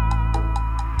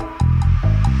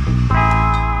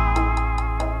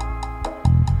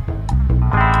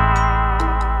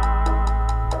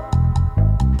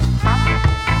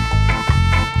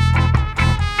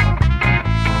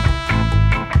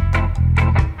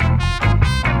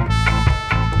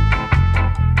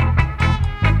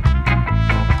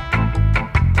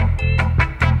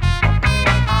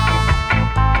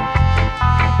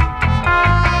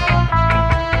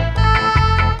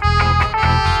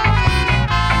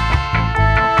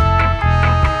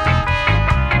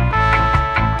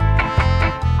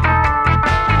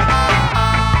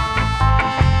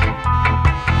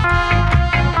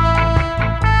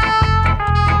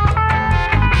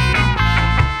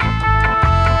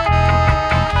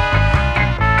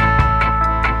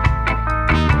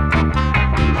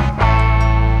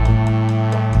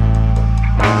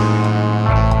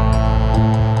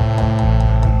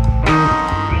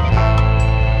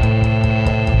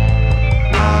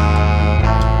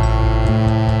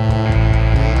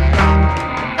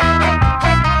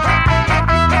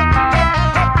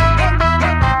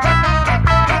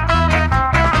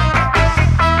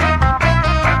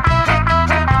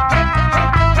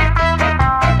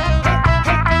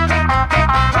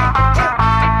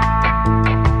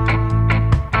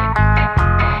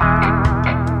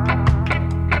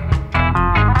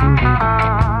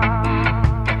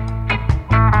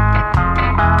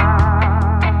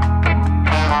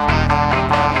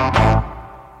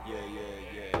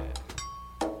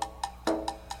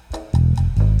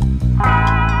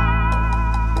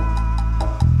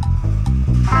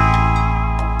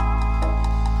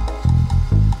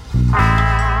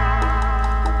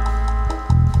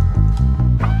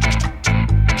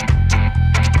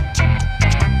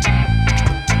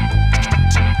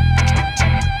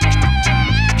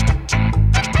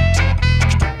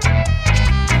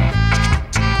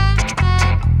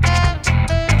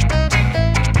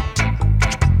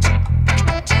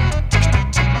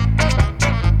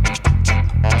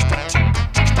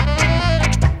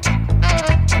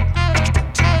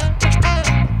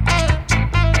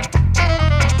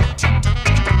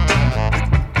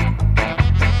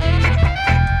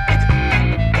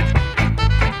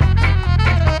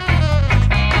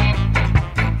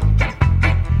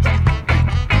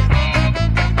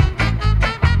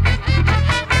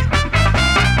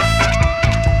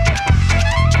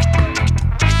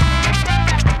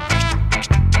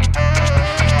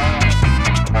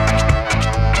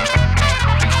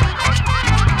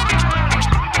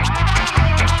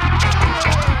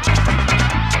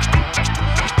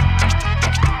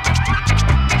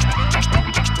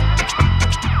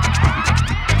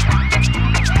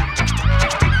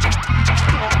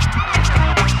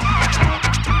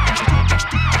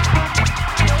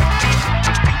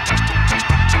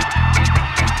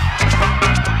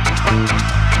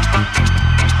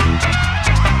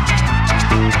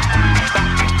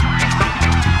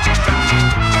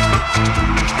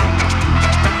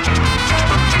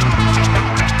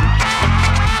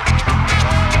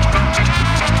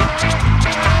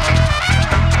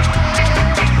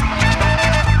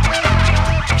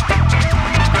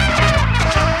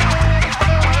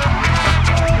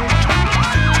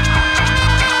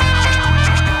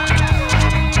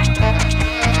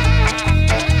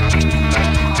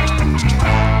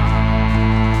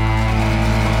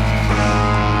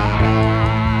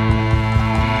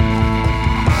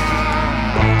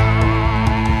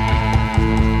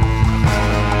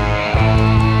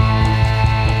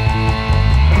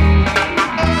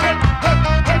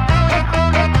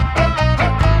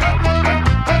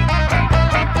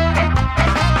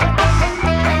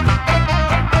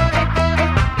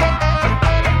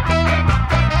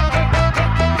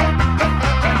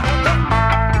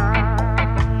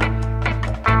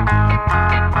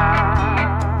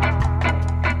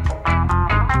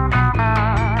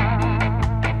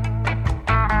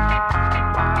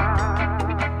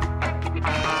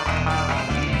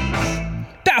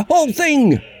whole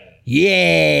thing.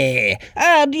 Yeah.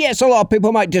 And yes, a lot of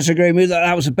people might disagree with me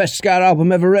that was the best ska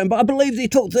album ever written, but I believe they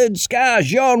took the ska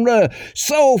genre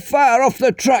so far off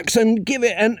the tracks and give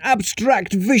it an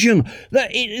abstract vision that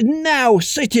it is now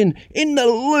sitting in the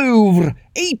Louvre,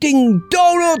 eating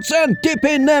donuts and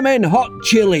dipping them in hot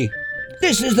chili.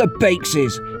 This is the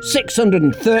Bakeses,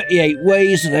 638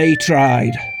 Ways They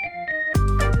Tried.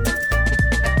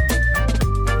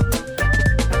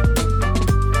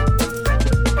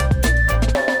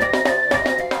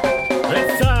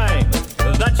 It's time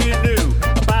that you knew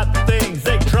about the things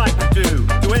they tried to do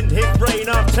to hit his reign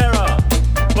of terror,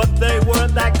 but they weren't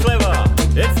that clever.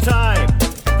 It's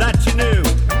time that you knew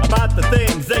about the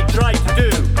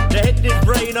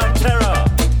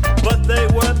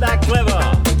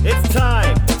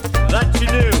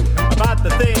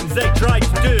things they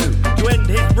tried to do to end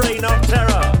his reign of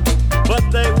terror,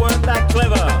 but they weren't that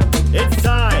clever. It's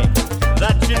time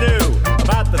that you knew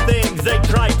about the things they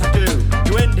tried to do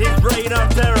to end his reign of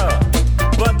terror,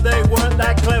 but they weren't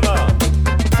that clever.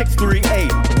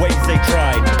 638 ways they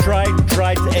tried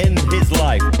to end his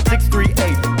life.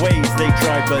 638 ways they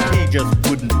tried, but he just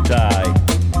wouldn't die.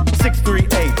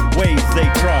 638 ways they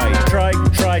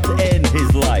tried to end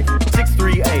his life.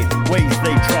 638 ways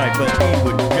they tried, but he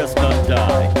would just not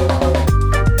die.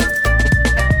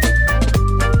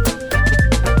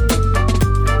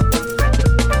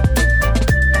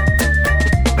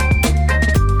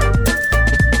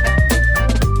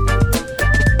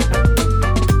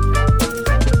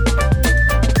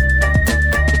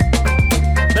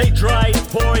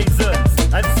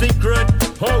 Secret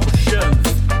potions,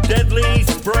 deadly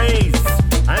sprays,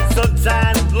 and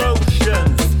suntan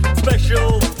lotions,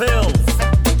 special pills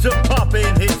to pop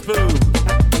in his food,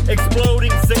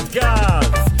 exploding cigars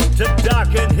to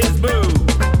darken his mood.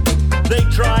 They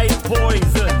tried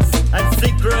poisons and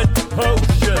secret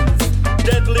potions,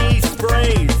 deadly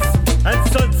sprays, and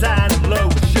suntan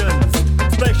lotions,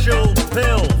 special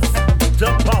pills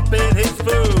to pop in his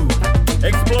food,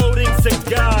 exploding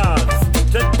cigars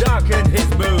to darken his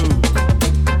mood.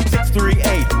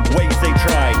 638 ways they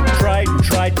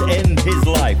tried to end his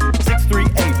life.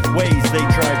 638 ways they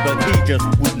tried, but he just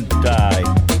wouldn't die.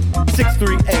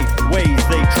 638 ways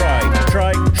they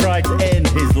tried to end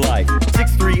his life.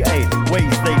 638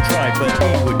 ways they tried, but he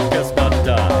would just not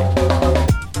die.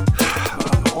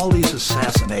 All these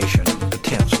assassination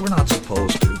attempts, we're not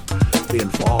supposed to be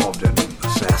involved in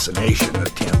assassination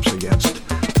attempts against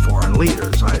foreign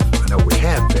leaders. I know we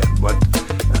have been, but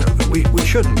we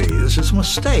shouldn't be. This is a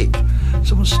mistake.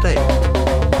 It's a mistake.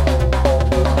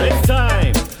 It's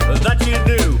time that you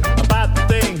knew about the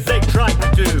things they tried to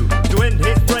do to end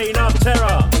his reign of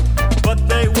terror, but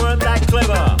they weren't that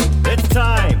clever. It's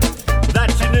time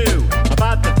that you knew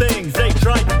about the things they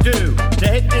tried to do to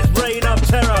hit his reign of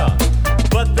terror,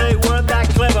 but they weren't that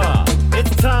clever.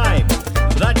 It's time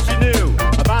that you knew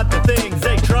about the things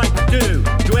they tried to do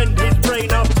to end his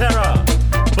reign of terror,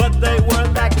 but they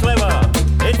weren't that clever.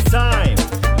 It's time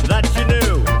that you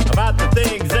knew about the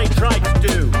things they tried to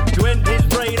do to end his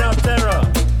reign of terror,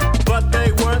 but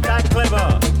they weren't that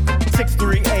clever.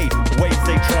 638 ways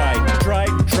they tried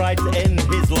to end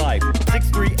his life.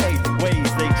 638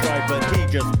 ways they tried, but he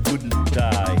just wouldn't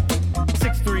die.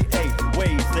 638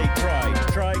 ways they tried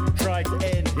to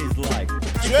end his life.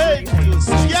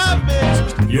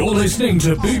 You're listening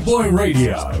to Boot Boy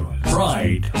Radio.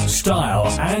 Pride, style,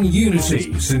 and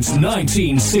unity since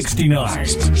 1969.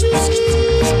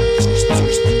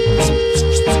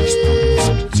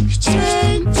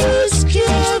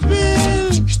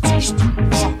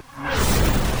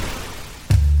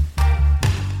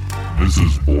 This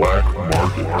is Black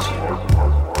Market.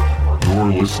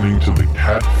 You're listening to the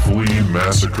Cat Flea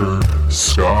Massacre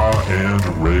Ska and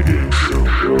Reggae Show.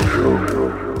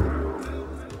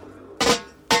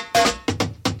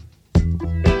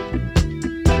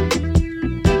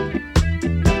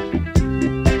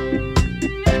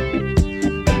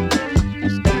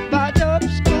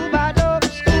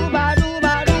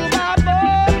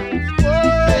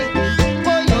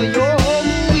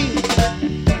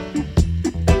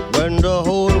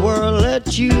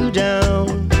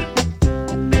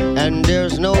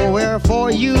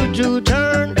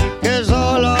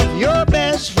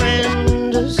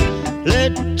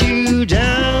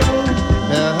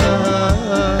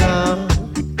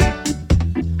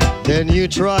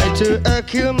 Try to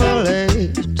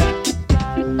accumulate,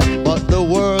 but the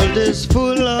world is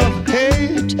full of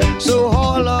hate, so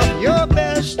all of your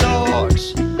best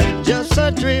thoughts just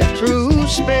adrift through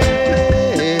space.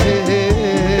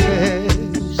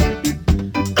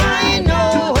 I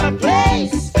know a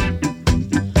place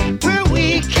where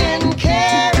we can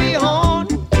carry on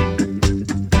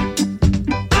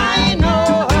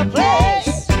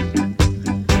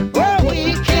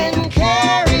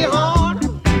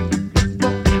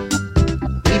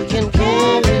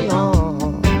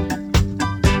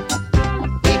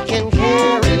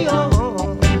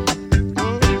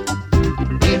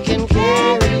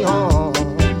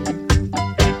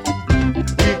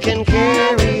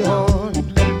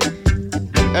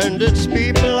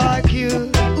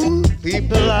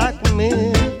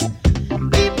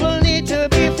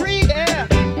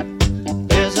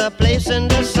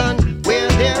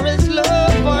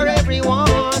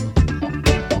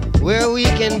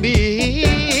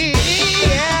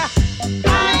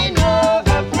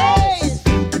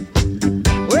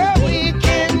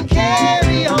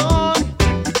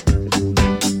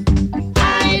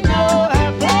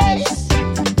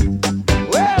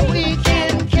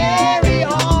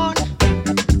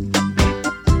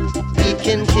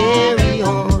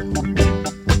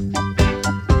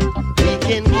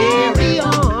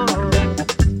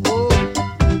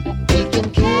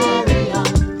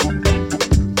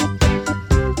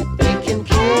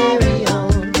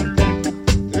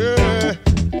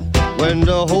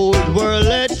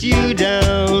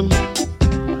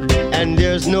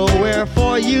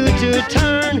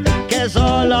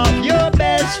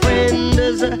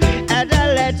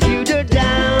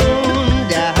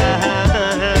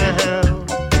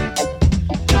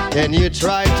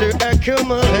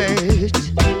accumulate,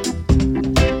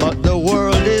 but the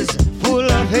world is full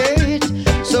of hate.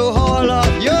 So all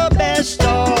of your best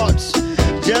thoughts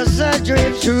just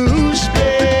drift through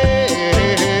space.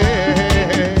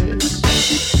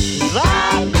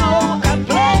 I know a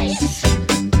place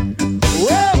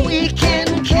where we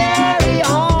can carry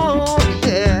on.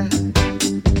 Yeah,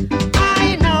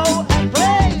 I know a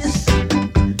place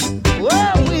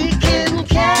where we can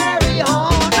carry on.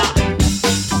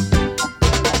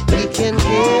 We can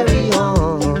carry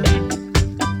on.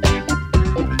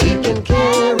 We can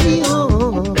carry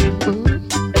on.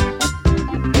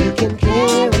 We can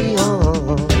carry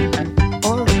on.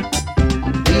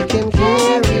 We can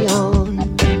carry on.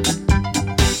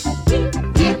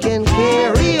 We can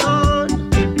carry on.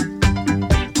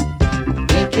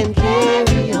 We can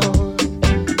carry on.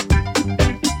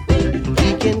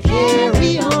 We can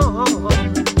carry on.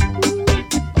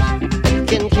 We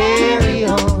can carry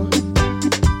on.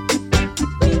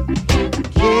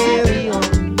 Carry on.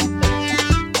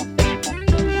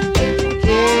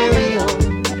 Carry on.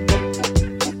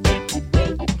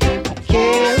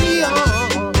 Carry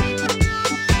on.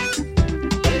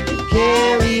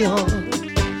 Carry on.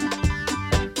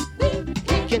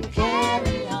 We can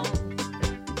carry on.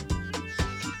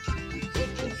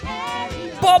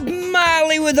 Bob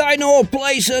Marley with I Know a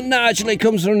Place, and actually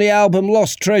comes from the album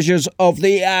Lost Treasures of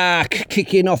the Ark,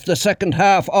 kicking off the second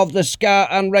half of the Ska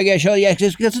and Reggae Show. Yes,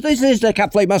 because this is the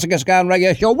Cat Flea Massacre Ska and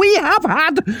Reggae Show. We have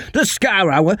had the Ska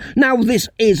Hour. Now this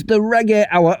is the Reggae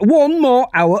Hour. One more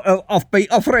hour of offbeat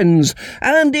of friends.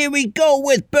 And here we go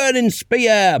with Burning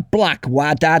Spear, Black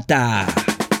Wadada.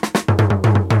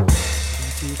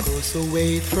 Take us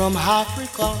away from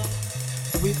Africa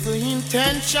with the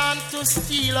intention to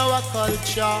steal our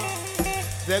culture.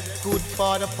 The good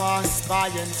father passed by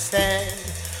and said,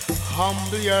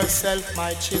 humble yourself,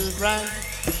 my children.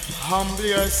 Humble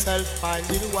yourself, my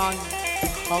little one.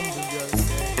 Humble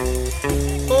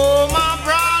yourself. Oh, my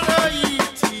brother,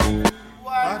 E.T.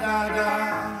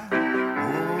 Wadada.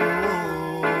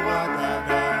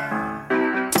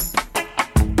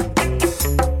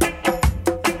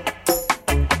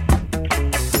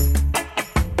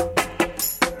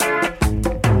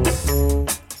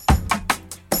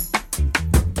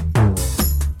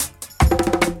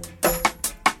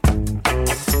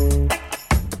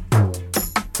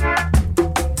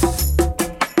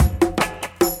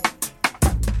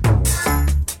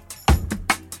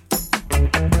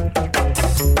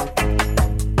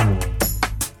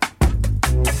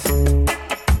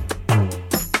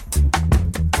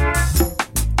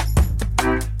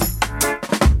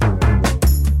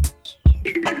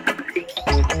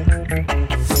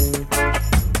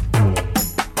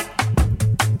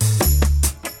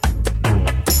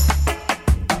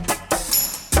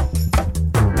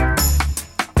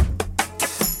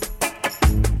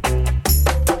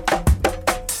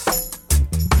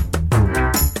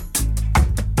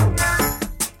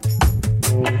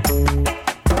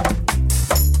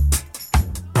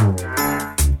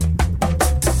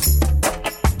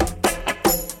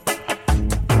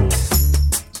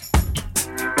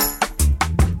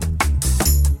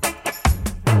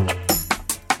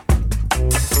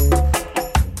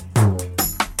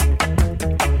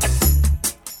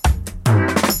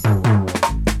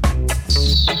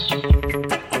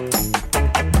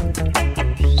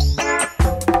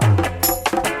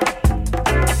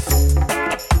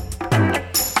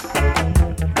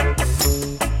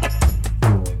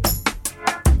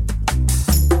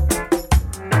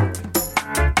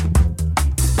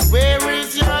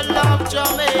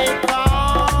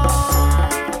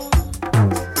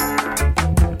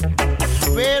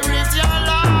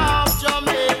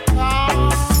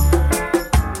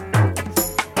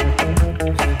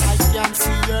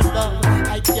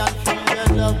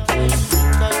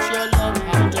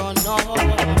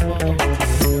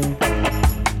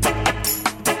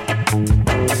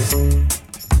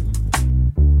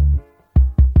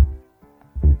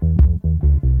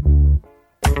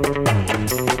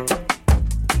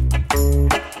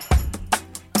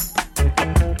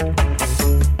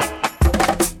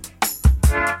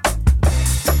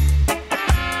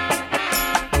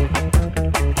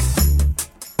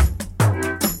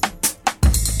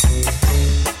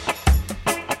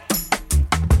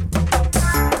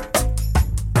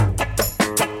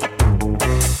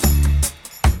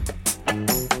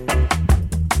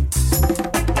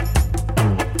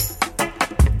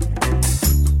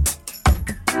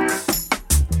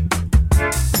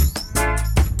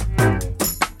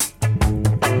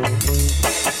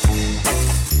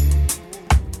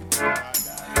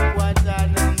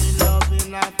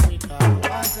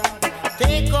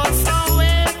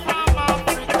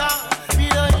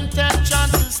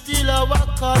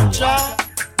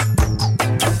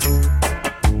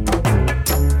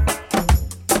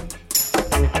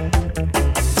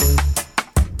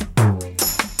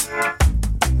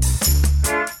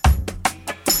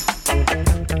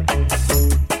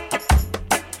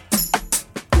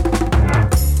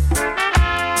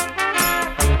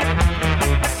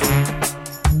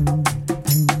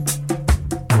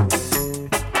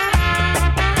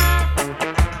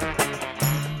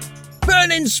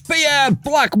 of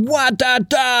Black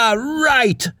Wadada.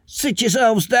 Right, sit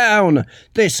yourselves down.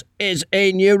 This is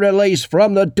a new release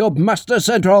from the Dubmaster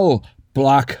Central,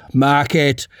 Black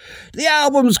Market. The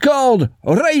album's called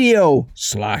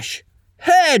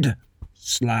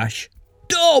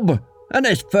Radio/Head/Dub. And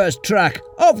this first track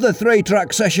of the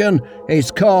 3-track session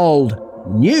is called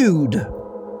Nude.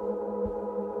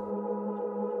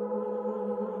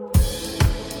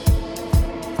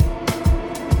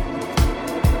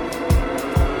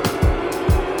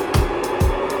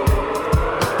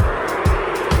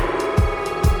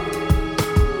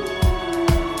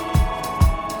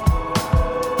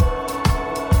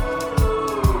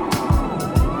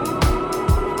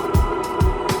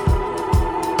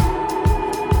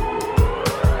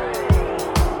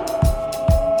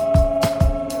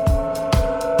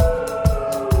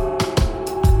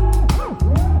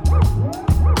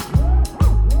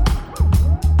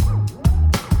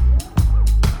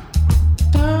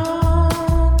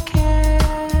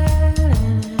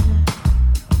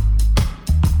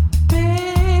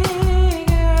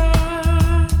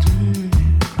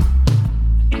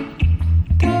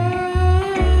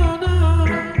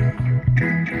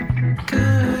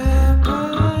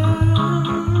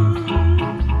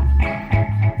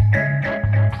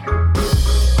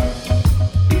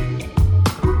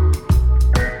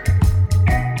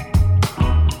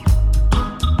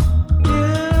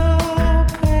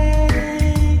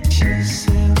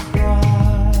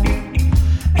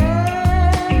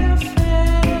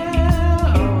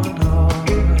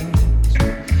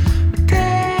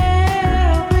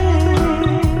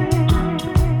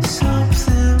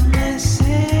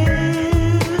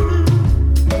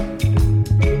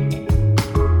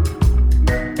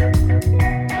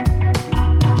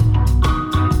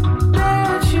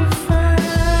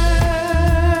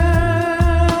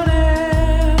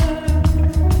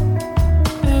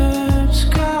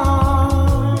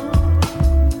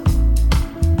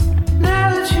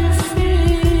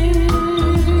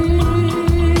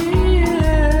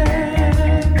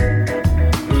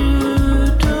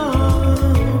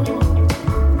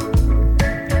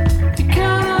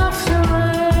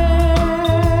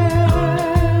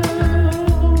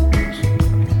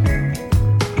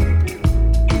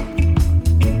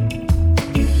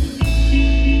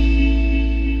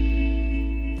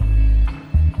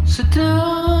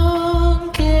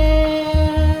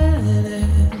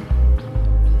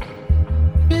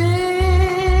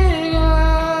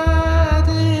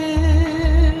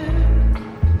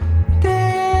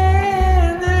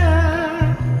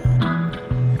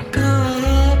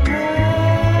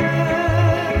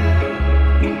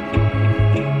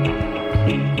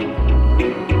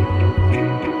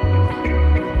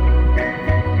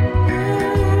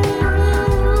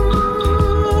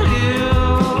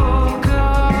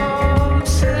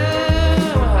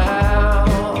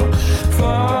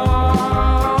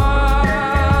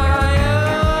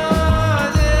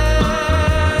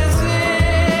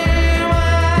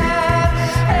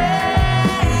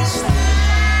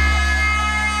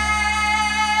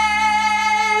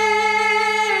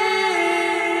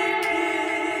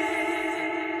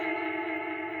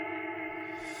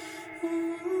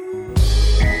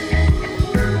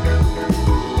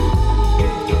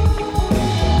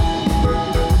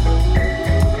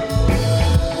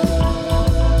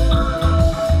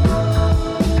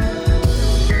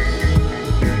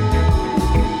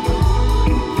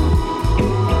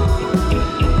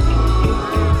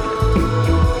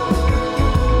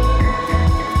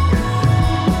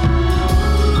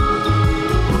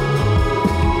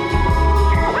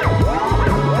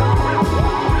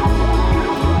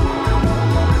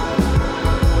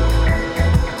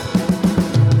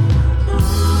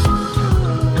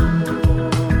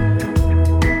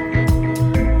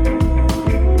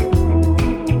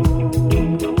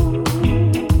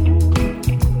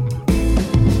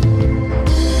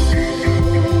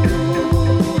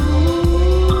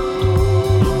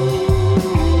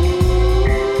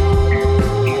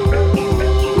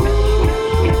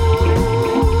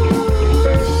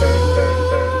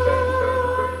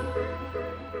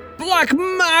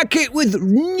 With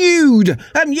Nude.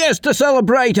 And yes, to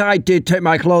celebrate, I did take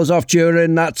my clothes off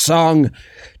during that song.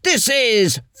 This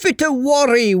is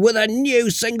Fitawari with a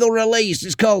new single release.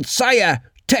 It's called Sire,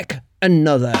 Take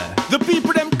Another. The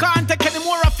people them can't take any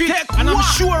more of it, and I'm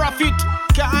sure of it.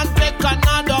 Can't take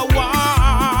another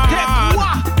one. Take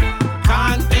what?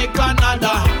 Can't take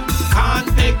another. Can't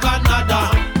take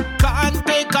another. Can't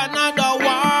take another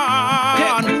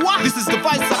one. Take what? This is the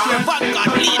voice of your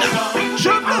vanguard leader.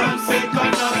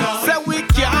 Say we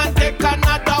can't take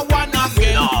another one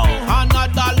again. No.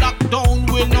 Another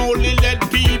lockdown will only let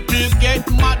people get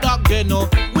mad again.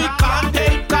 We can't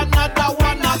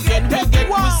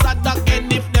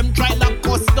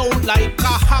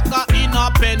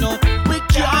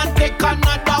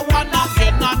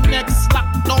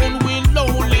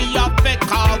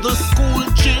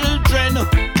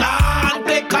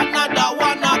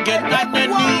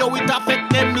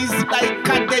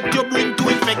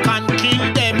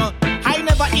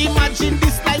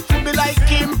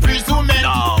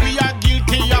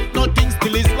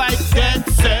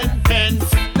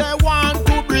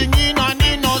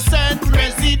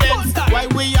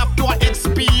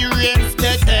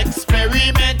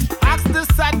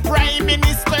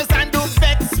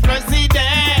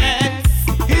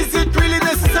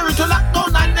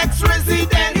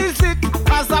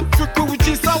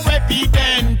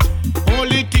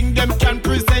them can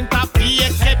present a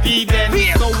fake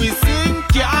evidence. So we sing,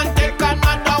 can't take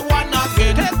another one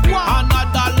again.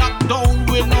 Another lockdown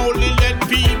will only let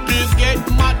people get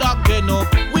mad again.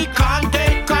 We can't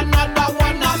take another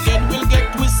one again. We'll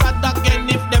get twisted again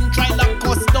if them try lock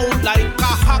us down like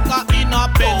a hacker in a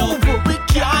pen. We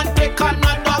can't take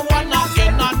another one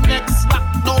again. Our next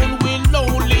lockdown will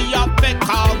only affect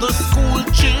all the school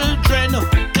children.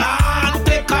 Can't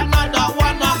take another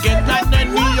one again. And then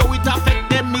how it affect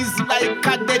them is like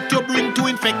a death you bring to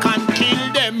infect and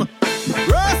kill them.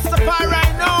 Rastafari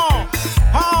now.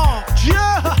 Oh,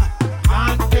 yeah.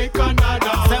 Can't take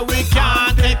another. Say we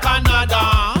can't take another.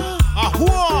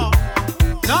 Whoa.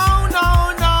 No, no,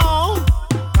 no.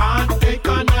 Can't take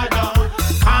another.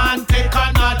 Can't take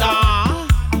another.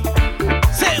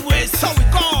 Same way, so we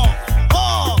go.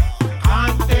 Oh.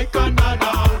 Can't take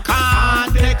another.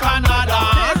 Can't take another.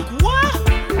 Take what?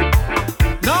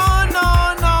 No, no,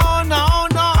 no, no,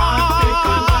 no.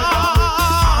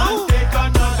 Can't take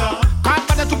another. Can't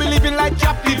bother to be living like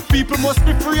captive. People must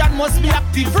be free and must be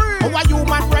active. Our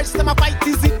human rights, them a fight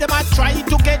is it, them a try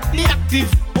to get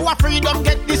reactive. Our freedom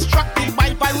get distracted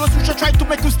by virus which a try to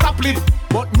make you stop live.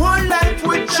 But more life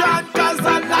we chant cause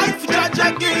a life judge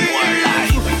again.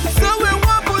 So we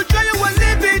want to try you will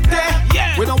live it there.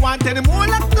 Yeah. We don't want any more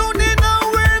lockdown in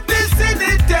our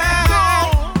vicinity.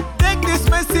 Take this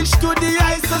message to the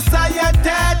high society.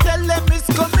 Tell them it's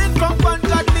coming from one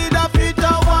God leader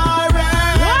Peter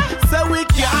Warren. So we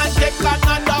can't take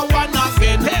another one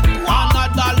again.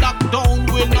 Another lockdown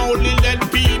will only let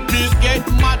people get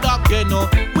mad again.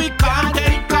 We can't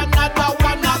take another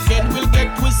one again. We'll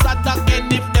get twisted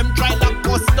again if them try lock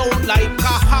us down like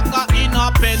a hacker in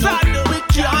a pen. We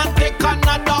can't take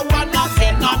another one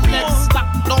again. Our next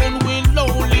lockdown will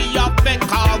only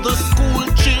affect all the school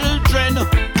children.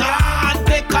 Can't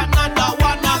take another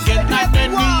one again. And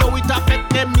then how it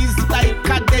affect them is like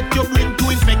a death you bring to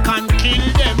infect and kill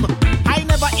them. I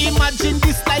never imagined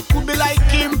this life would be like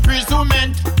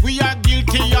imprisonment. We are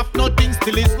guilty of nothing,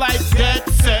 still it's like death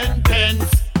sentence.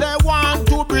 They want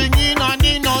to bring in an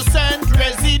innocent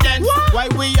resident. Why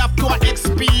we have to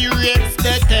experience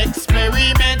that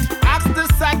experiment? Ask the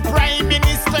sack prime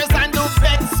ministers and the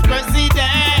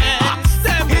ex-president.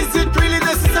 Is it really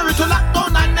necessary to lock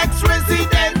down our next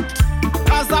resident?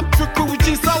 Cause of truth which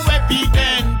is so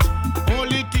evident.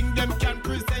 Only thing them can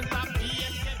present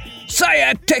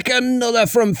Say take another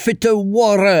from Fitter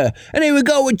Warrer. And here we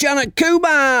go with Janet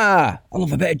Kumar. I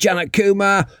love a bit of Janet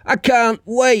Kumar. I can't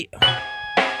wait.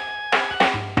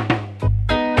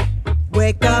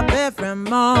 Wake up every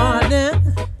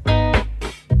morning,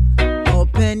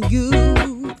 hoping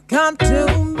you come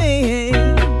to me.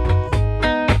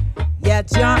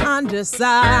 Yet you're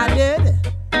undecided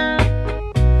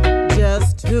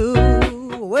just who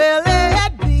will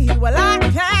it be. Well, I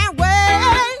can't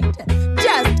wait,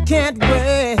 just can't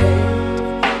wait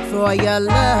for your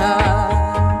love.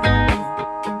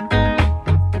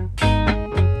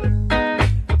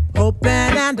 Hoping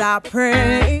and I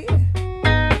pray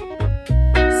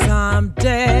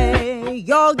someday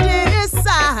you'll decide.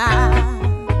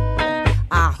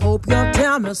 I hope you'll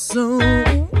tell me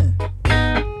soon.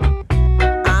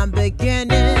 I'm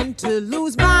beginning to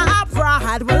lose my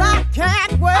pride. Well, I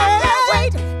can't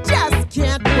wait, just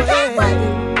can't wait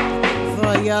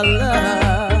for your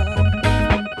love.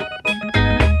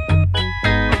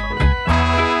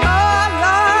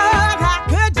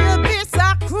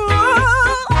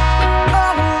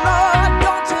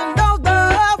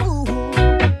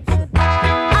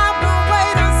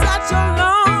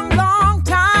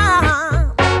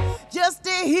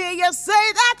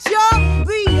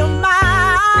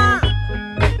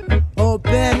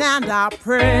 I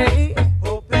pray,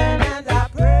 open and I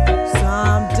pray,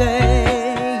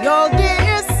 someday you'll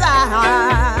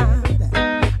decide.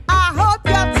 I hope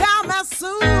you'll tell me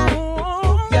soon.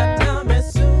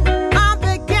 I'm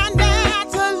beginning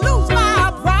to lose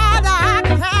my pride. I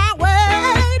can't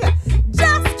wait,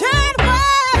 just can't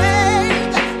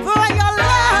wait for your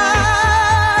love.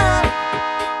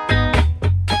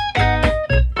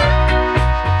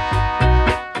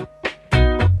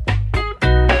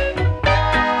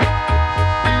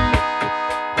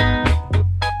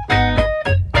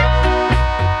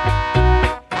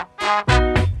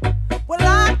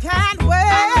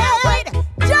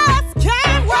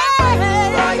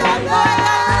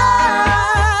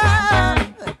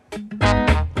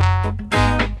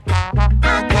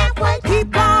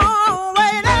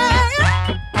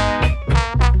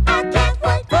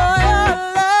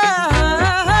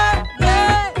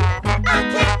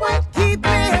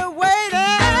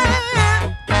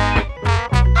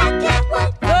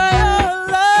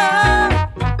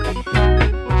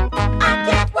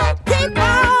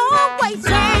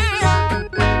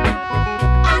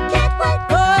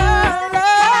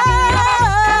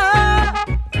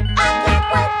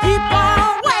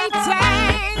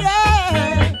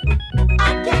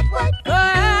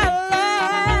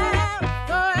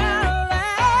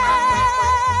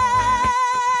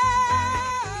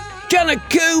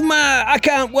 Akuma! I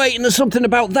can't wait, and there's something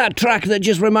about that track that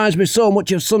just reminds me so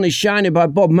much of Sun is Shining by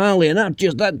Bob Marley, and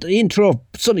that intro of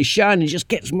Sun is Shining just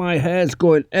gets my hairs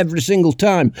going every single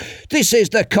time. This is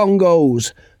the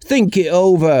Congos. Think it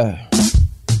over.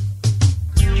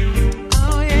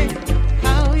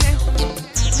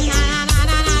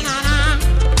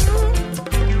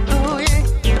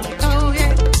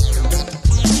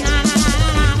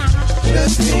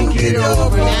 Just think it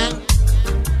over now.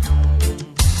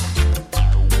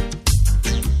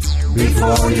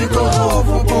 Before you go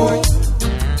overboard,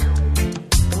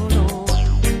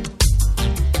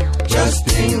 just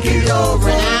think it over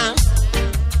now.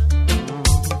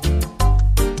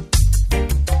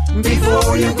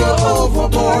 Before you go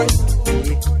overboard,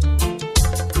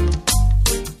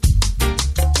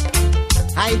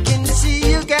 I can see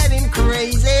you getting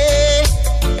crazy,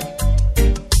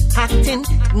 acting,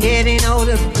 getting out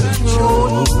of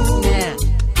control. Yeah.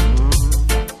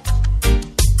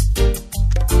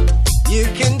 You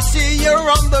can see you're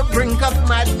on the brink of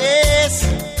madness.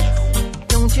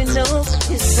 Don't you know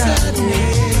it's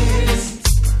sadness?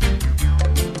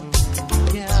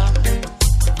 Yeah.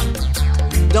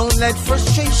 Don't let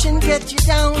frustration get you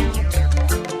down.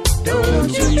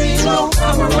 Don't you feel low,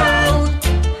 come around.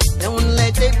 Don't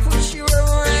let they push you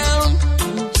around.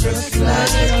 Just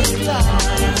like a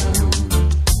clown.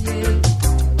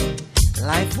 Yeah.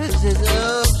 Life is its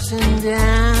ups and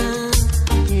downs.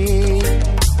 Yeah.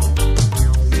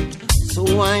 So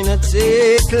why not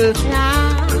settle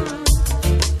down?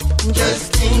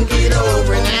 Just think it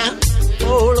over now.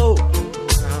 Oh Lord.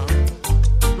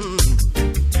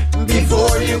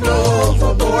 Before you go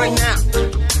overboard now.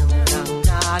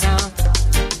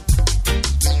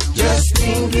 Just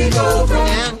think it over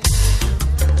now.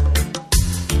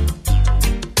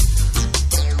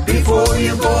 Before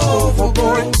you go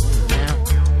overboard.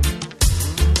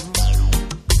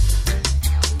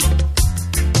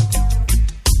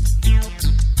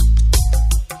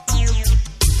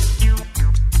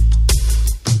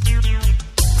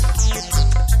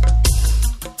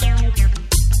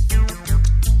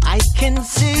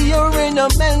 In a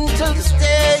mental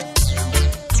state,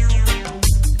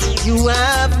 you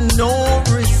have no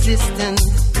resistance,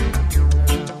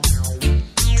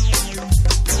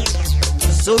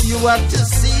 so you have to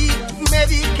seek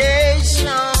medication.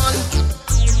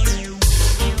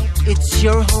 It's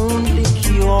your only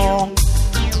cure,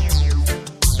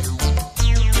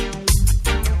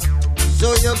 so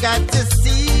you got to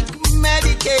seek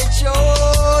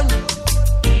medication.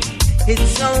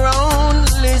 It's your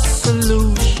only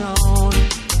solution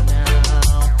now.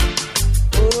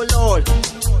 Oh Lord,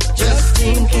 just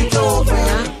think it over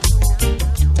now.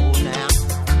 Oh now.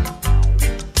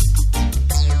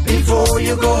 Before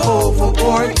you go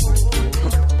overboard.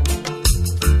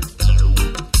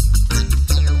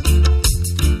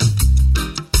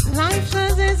 Life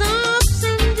has its ups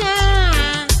and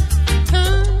downs.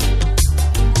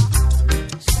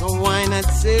 So why not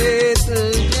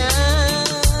settle down?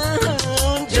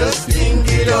 Just think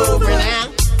it over now.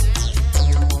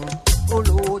 Oh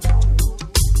Lord.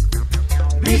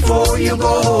 Before you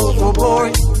go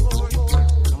overboard.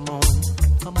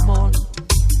 Come on.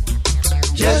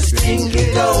 Just think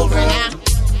it over now.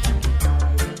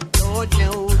 Lord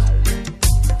knows.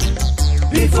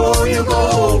 Before you go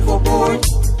overboard.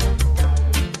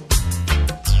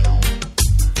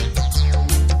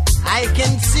 I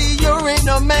can see you're in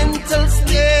a mental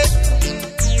state.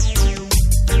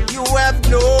 You have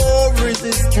no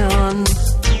resistance,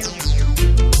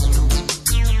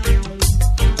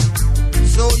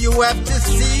 so you have to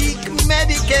seek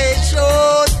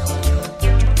medication.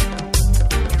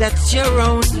 That's your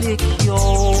only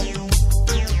cure.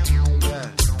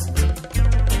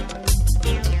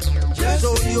 So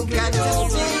you got to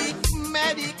seek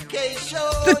medication.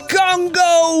 The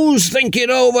Congos! Think it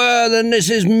over. Then this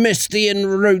is Misty and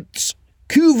Roots.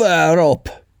 Cover up.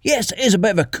 Yes, it is a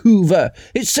bit of a cover.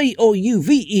 It's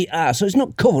C-O-U-V-E-R, so it's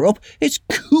not cover up, it's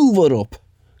cover up.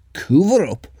 Cover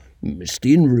up.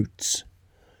 Misty and Roots.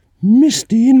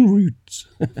 Misty and Roots.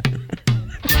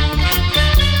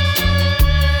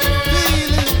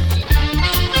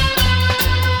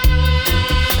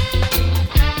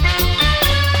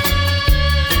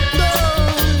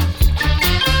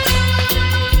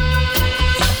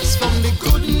 It's from the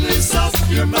goodness of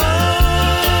your mind.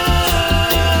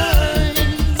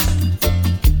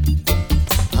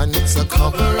 And it's a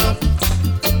cover up.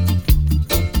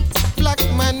 Black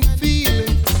man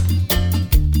feeling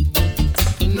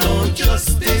no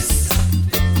justice.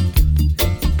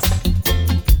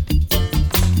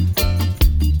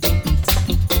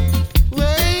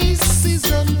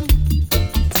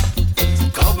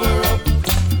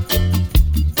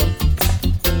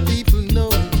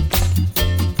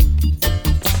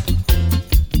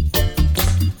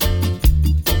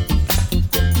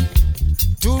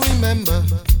 remember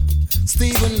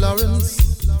Stephen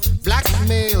Lawrence,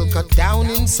 blackmail cut down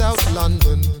in South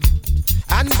London,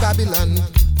 and Babylon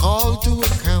called to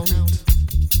account,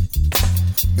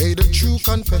 made a true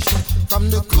confession from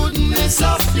the goodness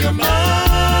of your mind.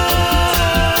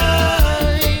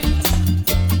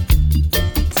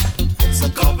 It's a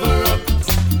cover up,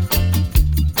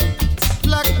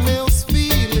 blackmail's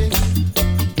feeling,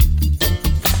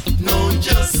 no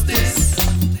justice,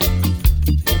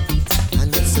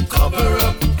 and it's a cover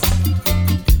up.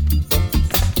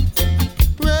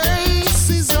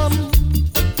 Racism,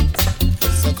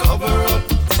 it's a cover up.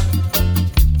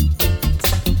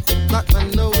 Black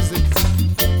man knows it.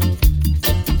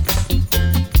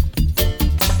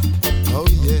 Oh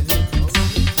yeah.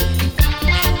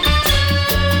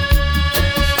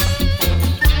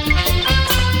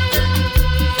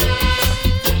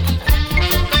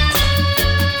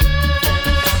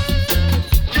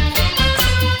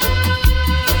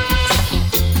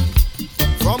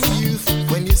 From youth,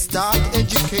 when you start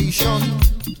education,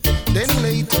 then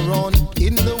later on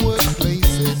in the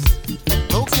workplaces,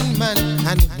 token man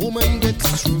and woman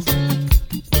gets through.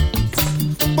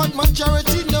 But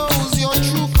majority knows your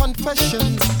true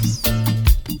confessions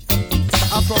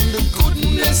are from the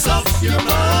goodness of your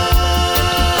mind.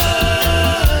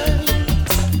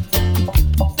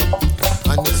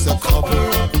 And it's a cover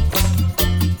up.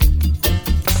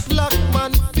 Black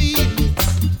man feel it,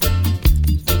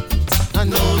 and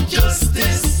no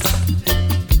justice,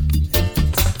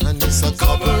 and it's a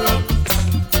cover up.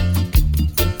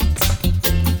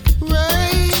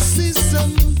 Racism,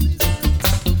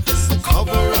 it's a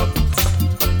cover up.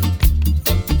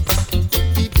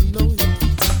 People know it.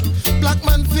 Black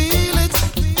man feel it.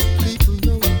 People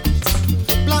know it.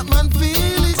 Black man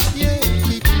feel it. Yeah,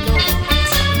 people know it.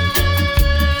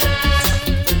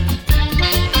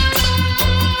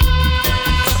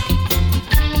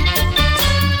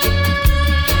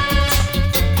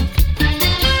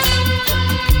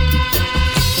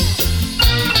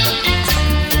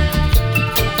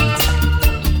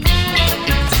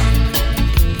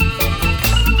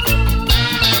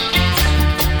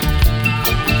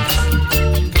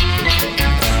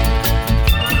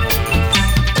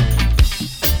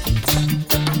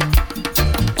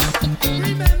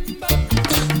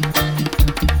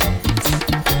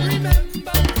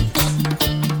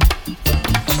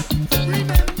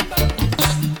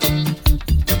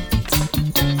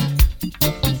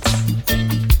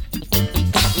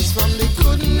 It's from the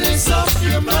goodness of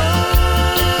your mind,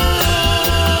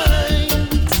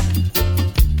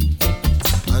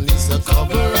 and it's a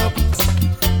cover up.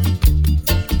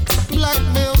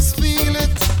 Blackmails feel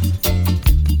it,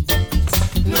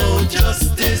 no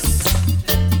justice,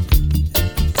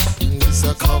 and it's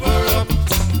a cover up.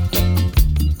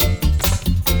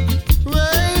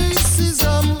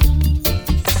 Racism,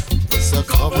 it's a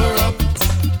cover up.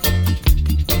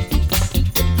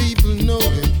 People know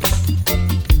it.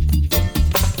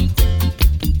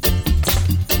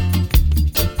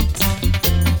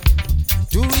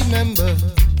 Do remember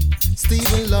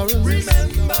Stephen Lawrence,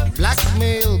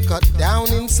 blackmail cut down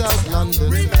in South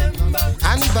London,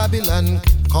 and Babylon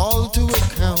called to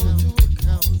account,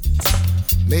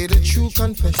 made a true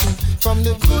confession from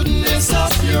the goodness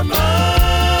of your mind.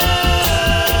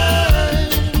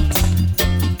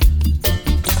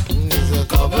 It's a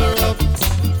cover up.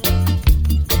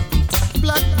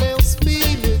 Blackmail's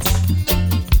feel it,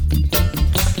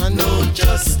 and no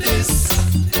justice.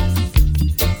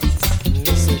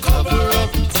 It's a cover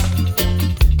up.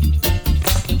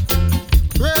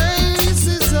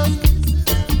 Racism,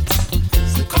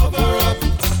 it's a cover up.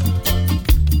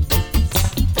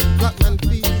 Black man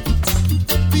feel,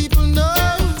 people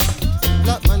know.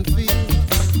 Black man feel,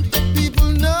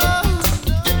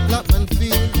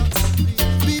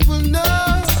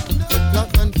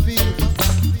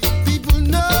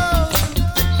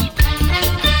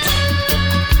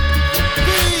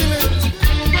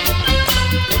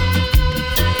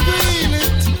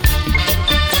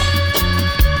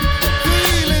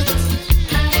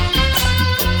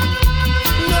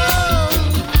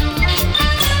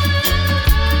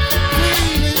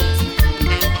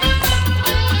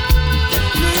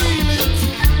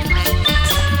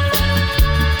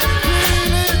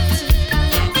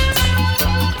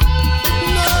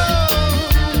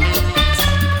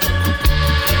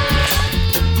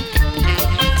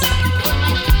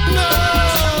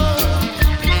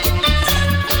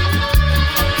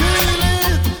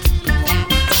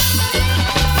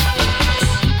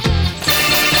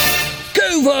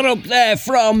 Got Up there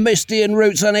from Misty and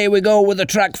Roots, and here we go with a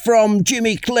track from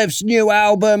Jimmy Cliff's new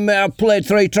album. I played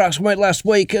 3 tracks from it last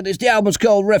week, and the album's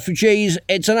called Refugees.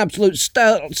 It's an absolute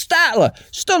stunner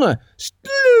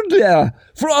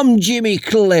from Jimmy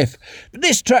Cliff.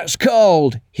 This track's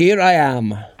called Here I Am.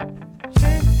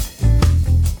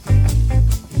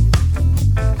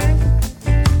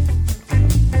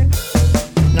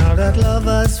 Now that love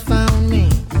has found me,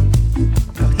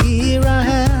 here I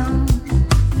am,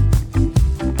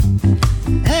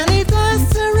 and it does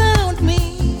surround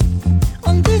me.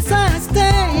 On this I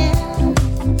stand,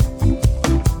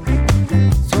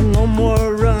 so no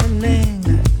more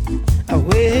running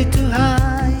away to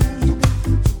hide,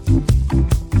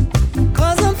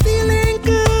 'cause I'm feeling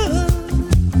good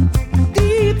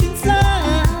deep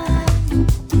inside.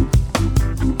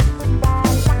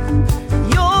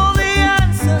 You're the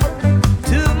answer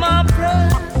to my prayer.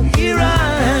 Here I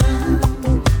am.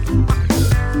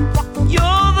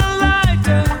 You're the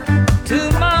lighter to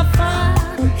my fire.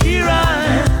 Here I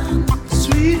am.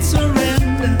 Sweet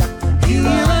surrender. Here I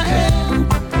am.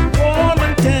 Warm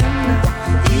and tender.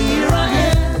 Here I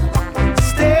am.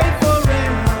 Stay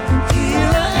forever.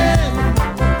 Here I am.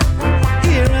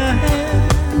 Here I am.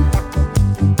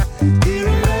 Here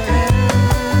I am.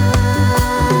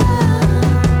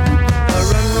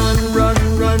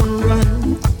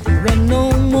 Run no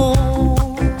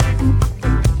more.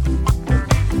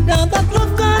 Now that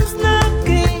love comes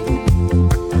knocking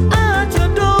at your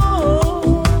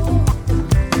door.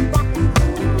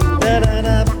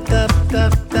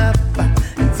 Da-da-da-da-da-da.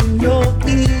 It's in your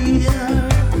ear,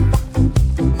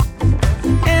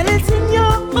 and it's in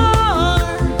your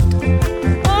heart,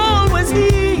 always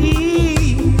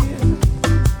here.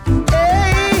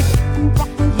 Hey,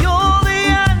 you're the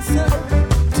answer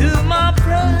to my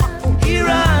prayer. Here I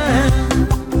am.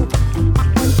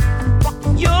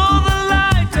 You're the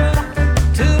lighter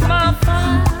to my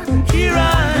fire. Here I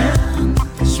am.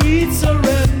 Sweet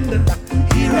surrender.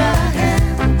 Here I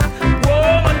am.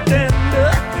 Warm and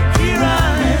tender. Here I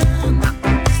am.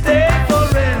 Stay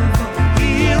forever.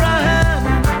 Here I am.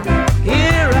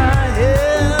 Here I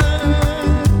am.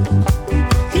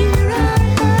 Here I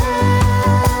am.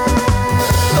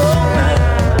 Oh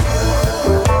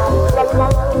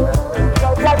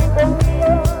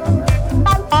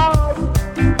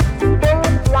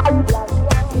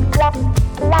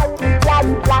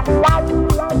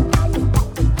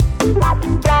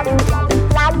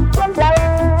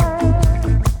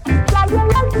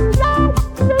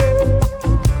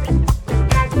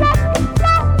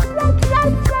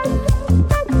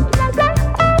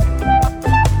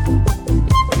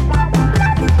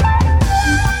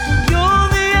You're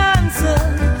the answer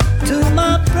to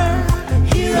my prayer.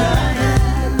 Here I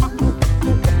am.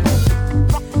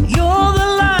 You're the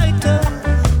lighter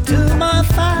to my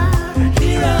fire.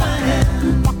 Here I am.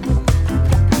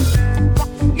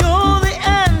 You're the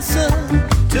answer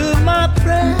to my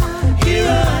prayer. Here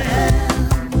I am.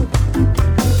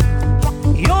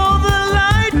 You're the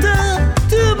lighter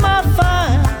to my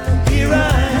fire. Here I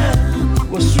am.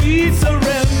 With sweet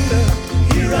surrender.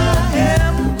 Here I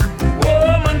am.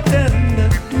 Warm and tender.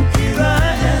 Here I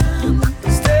am.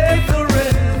 Stay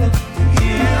forever.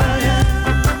 Here I am.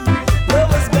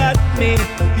 Love has got me.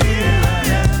 Here I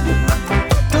am.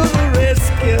 To the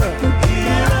rescue.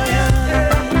 Here I am.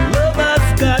 Love has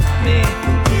got me.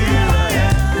 Here I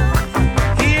am.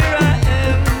 Here I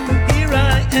am. Here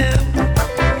I am.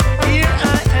 Here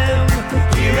I am.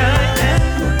 Here I am.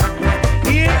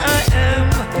 Here I am.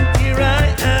 Here I am. Here I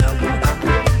am.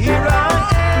 Here I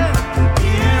am.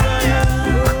 Here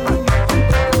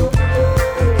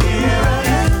I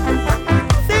am.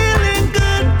 Feeling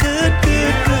good, good,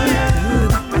 good, good,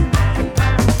 good.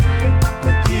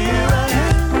 Here I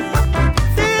am.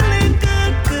 Feeling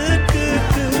good, good, good,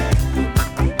 good.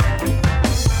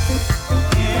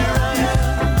 Here I am.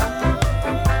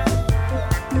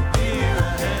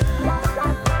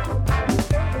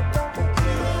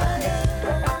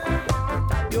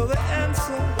 You're the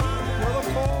answer, you're the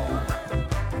call,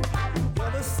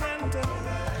 you're the center,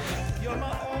 you're my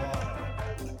all.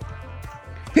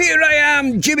 Here I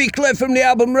am, Jimmy Cliff from the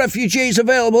album Refugees,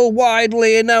 available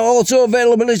widely, and now also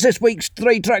available is this week's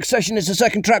 3-track session. It's the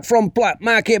second track from Black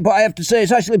Market, but I have to say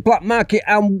it's actually Black Market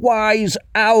and Wise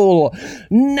Owl.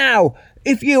 Now,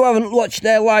 if you haven't watched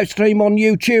their live stream on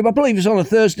YouTube, I believe it's on a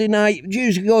Thursday night. It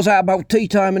usually goes out about tea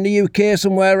time in the UK,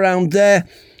 somewhere around there.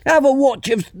 Have a watch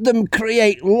of them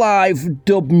create live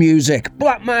dub music.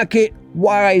 Black Market,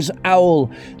 Wise Owl.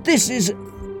 This is a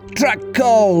track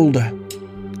called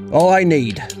All I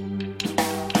Need.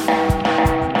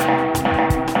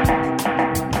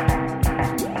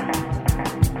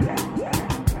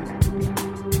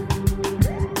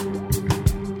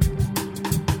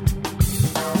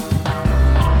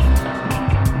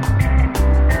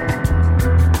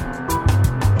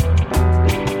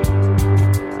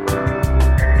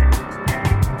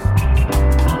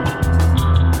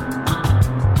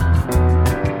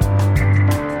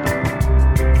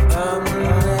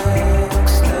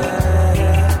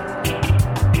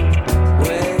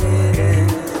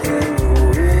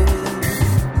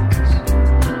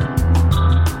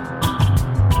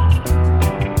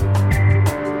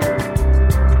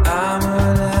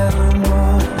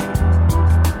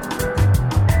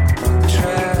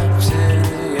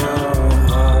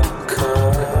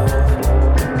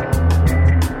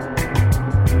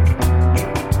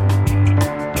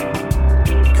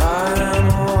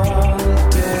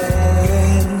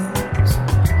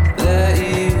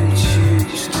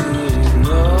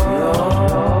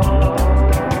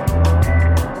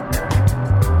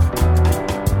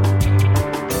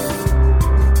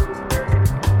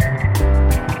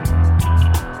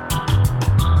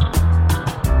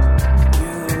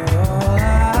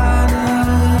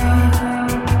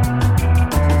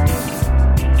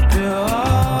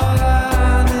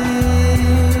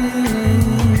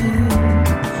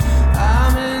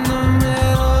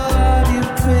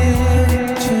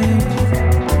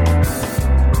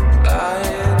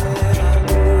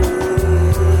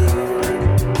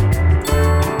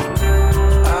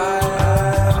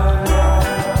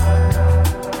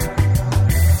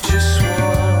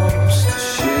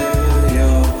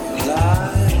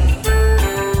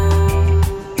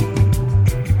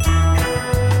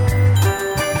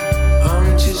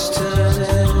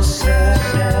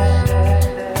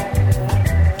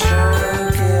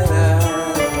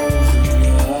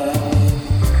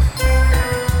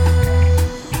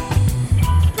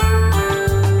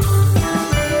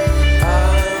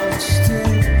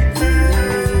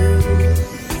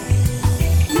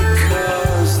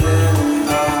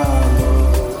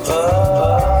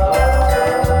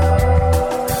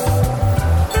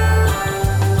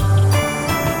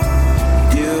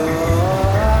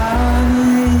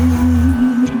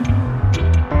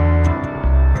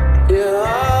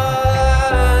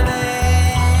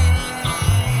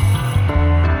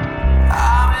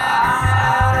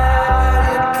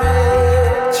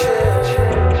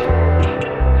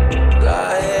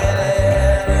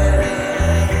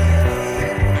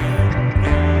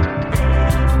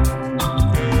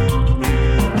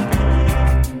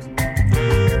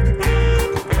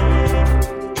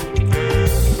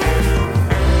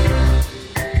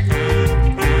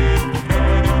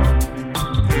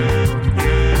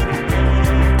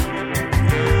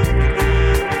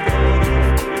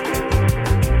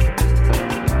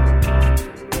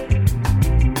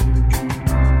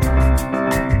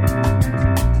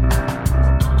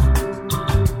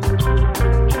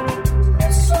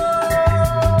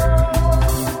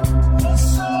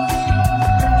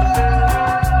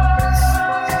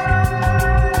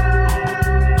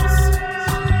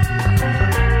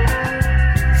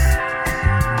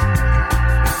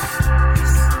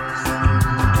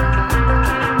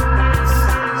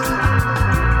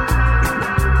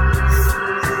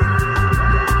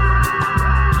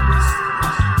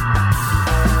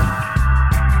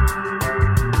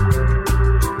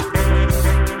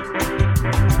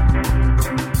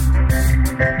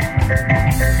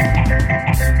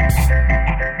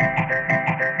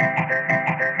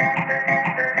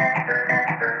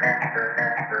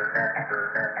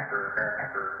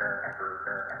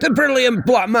 The brilliant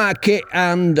Black Market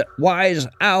and Wise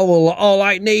Owl, All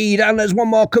I Need. And there's one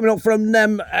more coming up from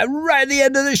them right at the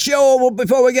end of the show. But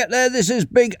before we get there, this is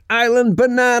Big Island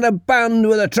Banana Band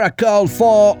with a track called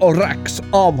 4 Racks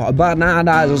of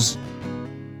Bananas.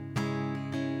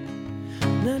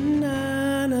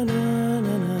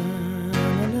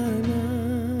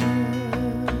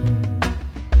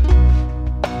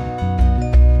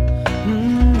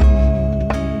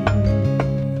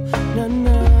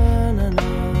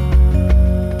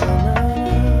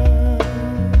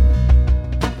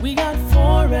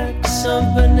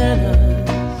 Of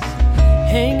bananas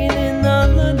hanging in the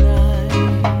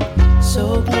night.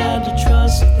 So glad to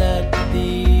trust that the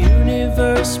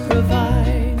universe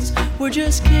provides. We're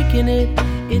just kicking it,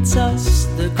 it's us,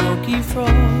 the Coqui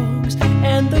Frogs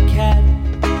and the cat.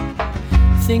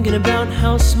 Thinking about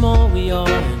how small we are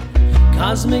and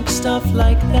cosmic stuff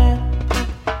like that.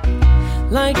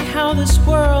 Like how this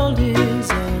world is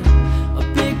a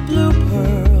big blue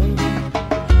pearl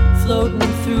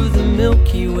floating through the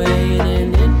Milky Way in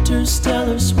an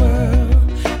interstellar swirl.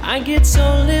 I get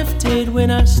so lifted when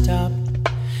I stop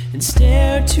and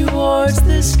stare towards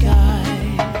the sky.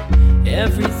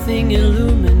 Everything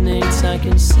illuminates, I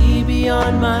can see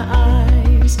beyond my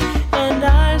eyes. And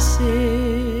I sit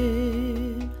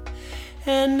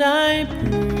and I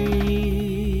breathe.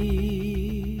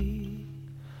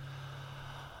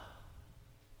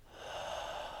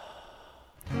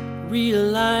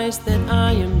 Realize that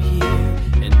I am here,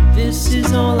 and this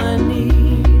is all I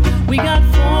need. We got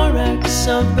 4 racks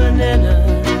of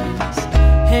bananas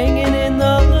hanging in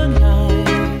the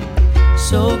night.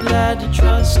 So glad to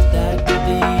trust that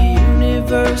the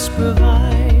universe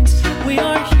provides. We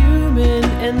are human,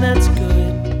 and that's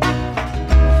good,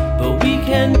 but we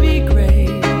can be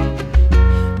great.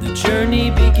 The journey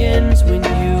begins when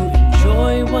you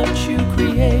enjoy what you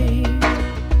create.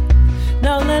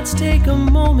 Now let's take a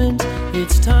moment,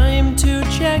 it's time to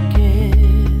check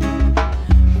in.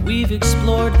 We've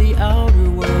explored the outer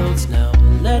worlds, now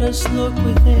let us look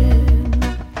within.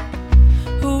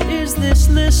 Who is this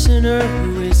listener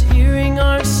who is hearing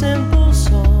our simple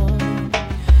song?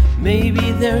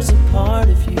 Maybe there's a part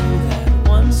of you that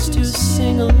wants to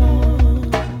sing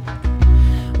along.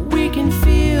 We can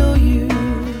feel you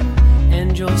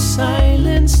and your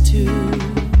silence too,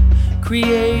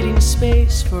 creating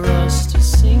space for us to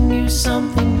sing you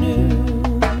something new.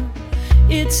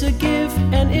 It's a give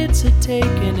and it's a take,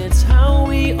 and it's how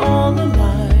we all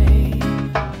align,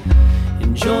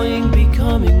 enjoying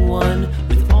becoming one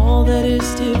with all that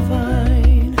is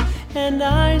divine. And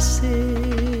I sit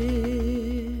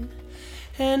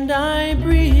and I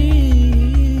breathe.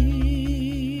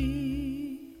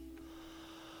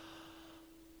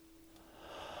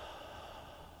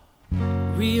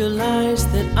 Realize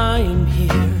that I am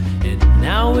here, and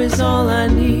now is all I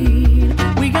need.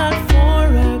 We got 4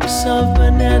 racks of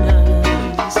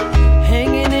bananas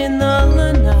hanging in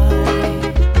the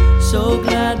night. So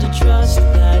glad to trust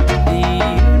that the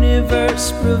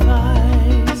universe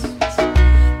provides.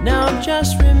 Now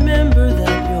just remember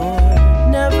that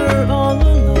you're never all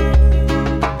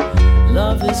alone.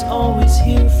 Love is always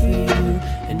here for you,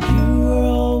 and you are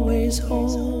always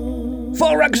home.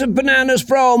 4 racks of bananas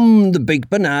from the Big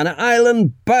Banana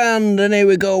Island Band. And here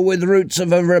we go with Roots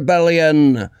of a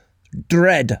Rebellion,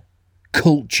 Dread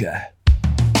Culture.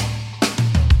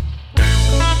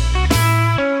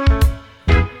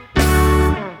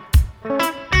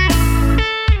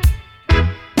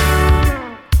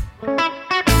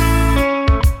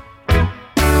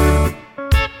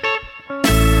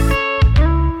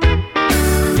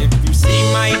 If you see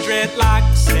my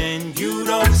dreadlocks and you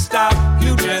don't stop,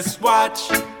 you just watch.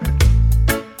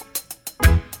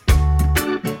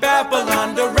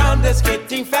 Babylon around us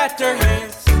getting fatter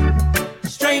heads.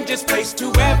 Strangest place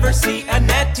to ever see a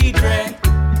netty dread.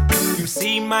 You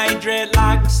see my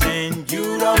dreadlocks and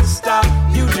you don't stop,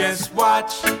 you just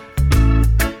watch.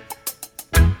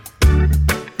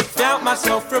 Found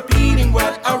myself repeating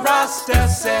what a Rasta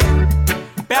said.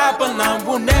 Babylon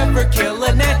will never kill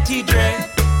a netty dread.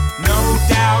 No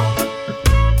doubt.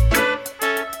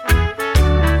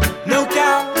 No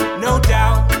doubt, no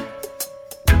doubt.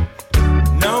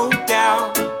 No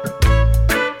doubt.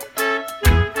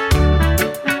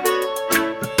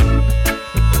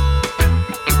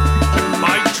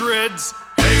 My dreads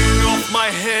hang off my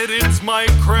head, it's my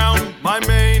crown, my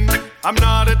mane. I'm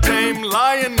not a tame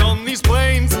lion on these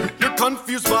plains. You're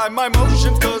confused by my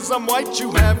motions, cause I'm white.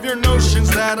 You have your notions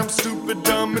that I'm stupid,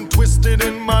 dumb, and twisted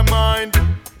in my mind.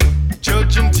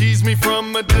 Judge and tease me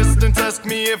from a distance. Ask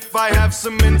me if I have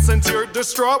some incense. You're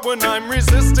distraught when I'm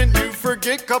resistant. You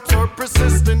forget cops are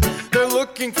persistent. They're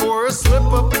looking for a slip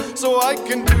up so I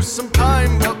can do some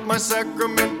time. But my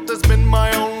sacrament has been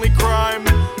my only crime.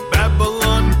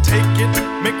 Babylon, take it,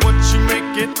 make what you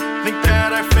make it. Think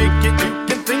that I fake it. You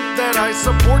can think that I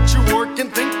support you or can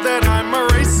think that I'm a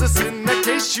racist. In that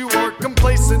case you are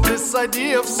complacent. This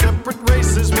idea of separate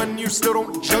races when you still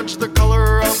don't judge the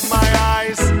color of my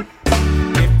eyes.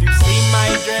 If you see my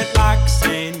dreadlocks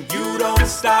and you don't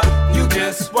stop, you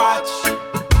just watch.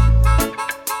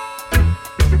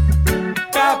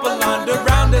 Babylon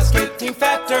around us getting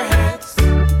fatter heads.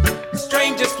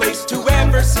 Strangest place to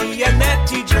ever see a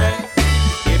natty dread.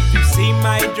 If you see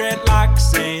my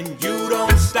dreadlocks and you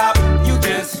don't stop, you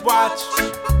just watch.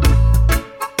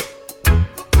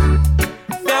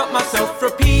 Felt myself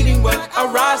repeating what a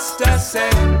Rasta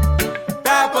said.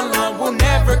 Babylon will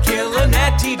never kill a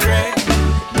natty dread.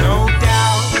 No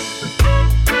doubt,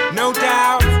 no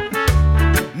doubt,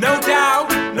 no doubt,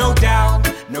 no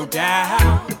doubt, no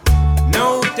doubt,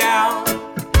 no doubt.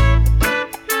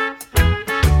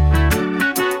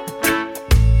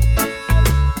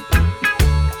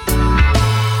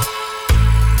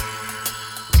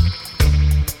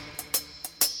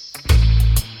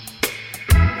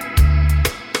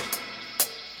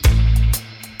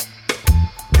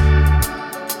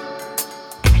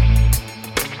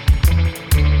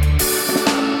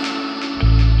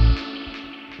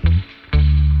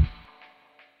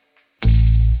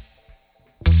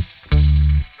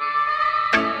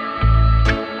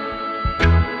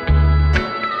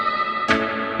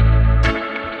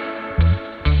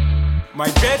 My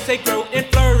dreads they grow and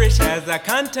flourish as I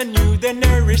continue their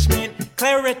nourishment.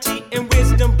 Clarity and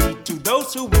wisdom be to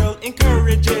those who will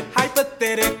encourage it.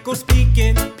 Hypothetical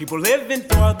speaking, people living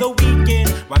for the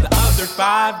weekend, while the other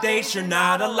 5 days you're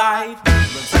not alive.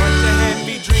 Resort to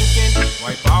heavy drinking,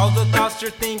 wipe all the thoughts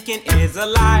you're thinking is a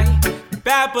lie.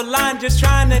 Babylon just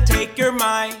trying to take your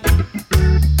mind.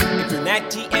 If you're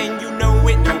natty and you know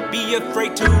it, don't be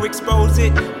afraid to expose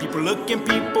it. People looking,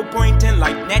 people pointing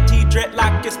like natty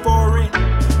dreadlock is foreign.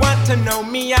 Want to know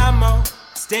me, I'm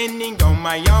standing on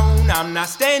my own. I'm not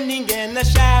standing in the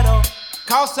shadow.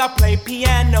 Cause I play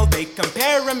piano, they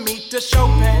comparing me to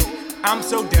Chopin. I'm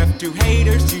so deaf to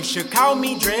haters, you should call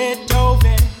me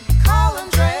Dreadtoven. Call him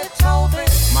Dreadtoven.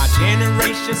 My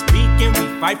generation speaking, we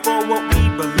fight for what we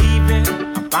believe in.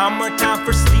 I find more time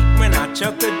for sleep when I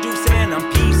chuck a deuce and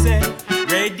I'm piecing.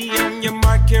 Ready on your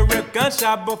mark, hear a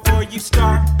gunshot before you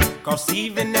start. Cause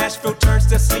even Nashville turns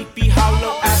to Sleepy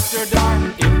Hollow after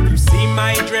dark. If you see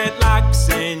my dreadlocks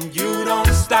and you don't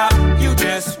stop, you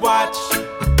just watch.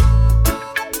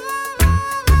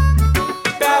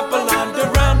 Babylon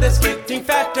around us getting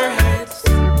fatter heads.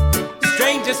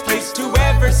 Strangest place to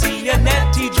ever see a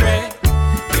natty dread.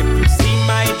 If you see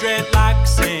my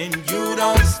dreadlocks and you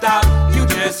don't stop, you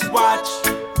just watch.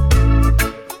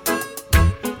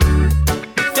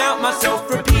 Found myself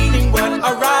repeating what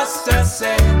a Rasta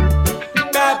said.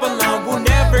 Babylon will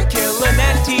never kill an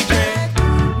anti-dread.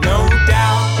 No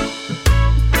doubt,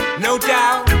 no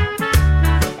doubt,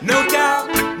 no doubt,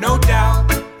 no doubt,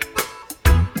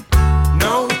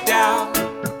 no doubt.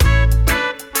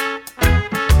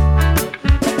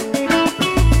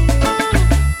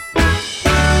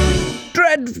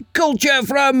 Dread culture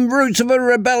from Roots of a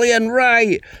Rebellion,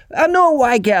 right? I know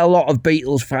I get a lot of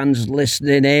Beatles fans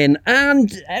listening in,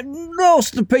 and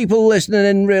most of the people listening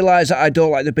in realise that I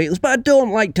don't like the Beatles, but I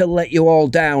don't like to let you all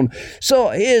down. So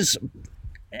here's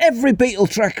every Beatle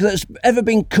track that's ever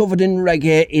been covered in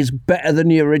reggae is better than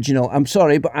the original. I'm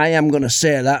sorry, but I am going to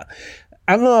say that.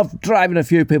 I know I'm driving a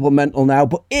few people mental now,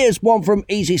 but here's one from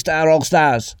Easy Star All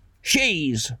Stars.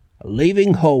 She's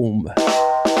Leaving Home.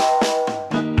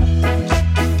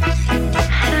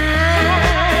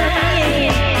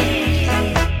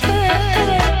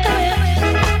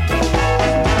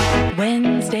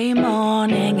 Wednesday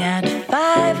morning at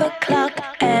 5 o'clock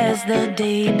as the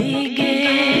day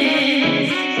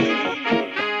begins,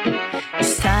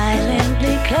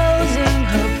 silently closing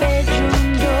her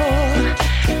bedroom door,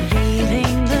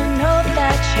 leaving the note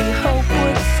that she hoped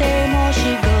would say more.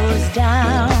 She goes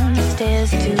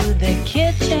downstairs to the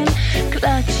kitchen,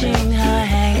 clutching her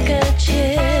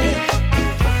handkerchief,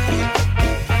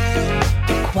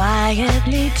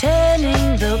 quietly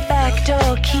turning the back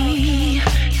door key.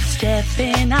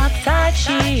 Stepping outside,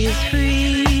 she is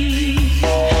free.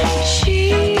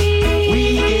 We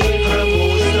gave her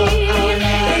most of our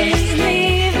lives,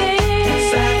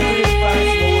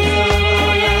 sacrificed most of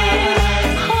our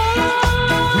lives.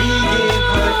 We gave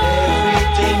her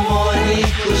everything money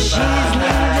could buy. She's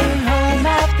leaving home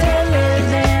after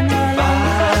living a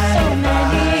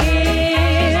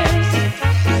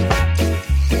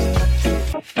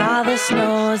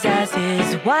smiles as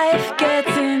his wife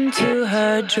gets into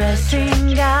her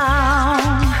dressing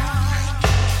gown.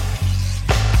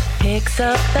 Picks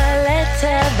up the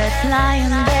letter that's lying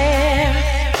there.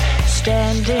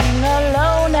 Standing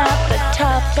alone at the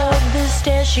top of the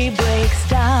stairs, she breaks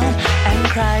down and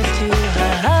cries to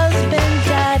her husband,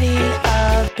 Daddy,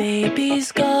 our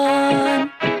baby's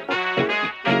gone.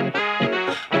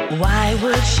 Why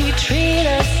would she treat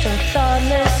us so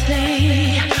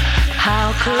thoughtlessly?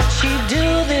 How could she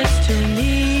do this to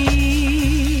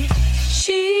me?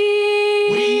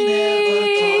 We never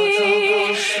thought of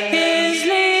ourselves. Is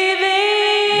leaving.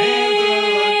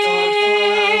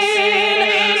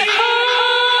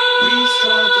 We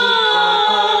struggled all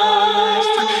our lives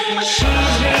together.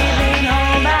 She's leaving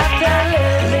home after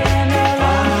living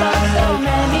alone for so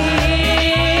many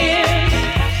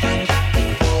years.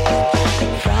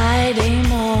 Friday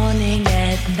morning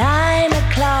at 9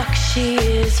 o'clock, she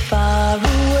is far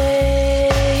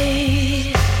away,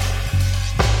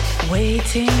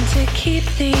 waiting to keep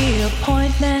the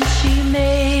appointment she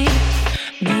made,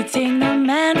 meeting the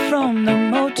man from the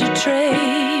motor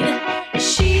trade.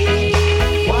 She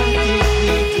what did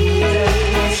we do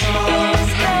that was wrong?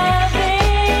 Is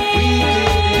having we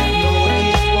didn't know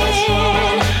it was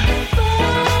wrong.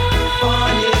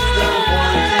 Fun is the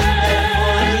one thing that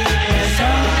money can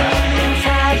something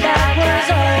inside that was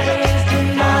always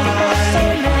denied for so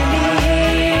many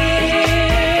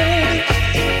years.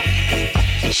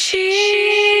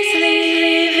 She's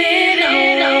leaving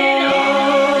home.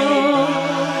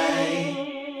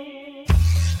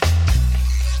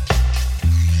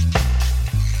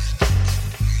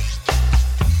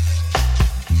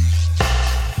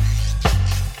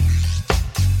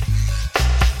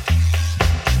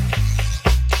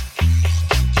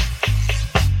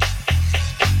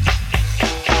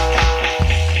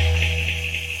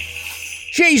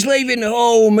 She's leaving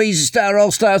home, Easy Star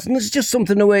All Stars, and there's just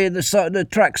something the way the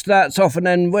track starts off, and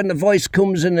then when the voice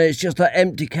comes in, it's just that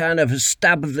empty kind of a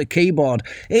stab of the keyboard.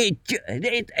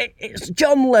 It's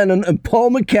John Lennon and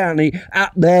Paul McCartney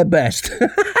at their best.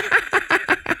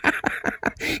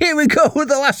 Here we go with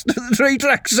the last of the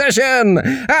 3-track session.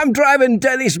 I'm driving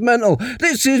Dennis mental.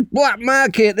 This is Black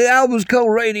Market. The album's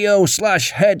called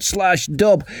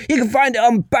Radio/Head/Dub. You can find it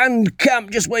on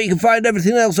Bandcamp, just where you can find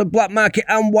everything else of Black Market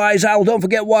and Wise Owl. Don't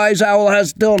forget Wise Owl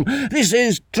has done. This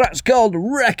is track's called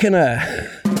Reckoner.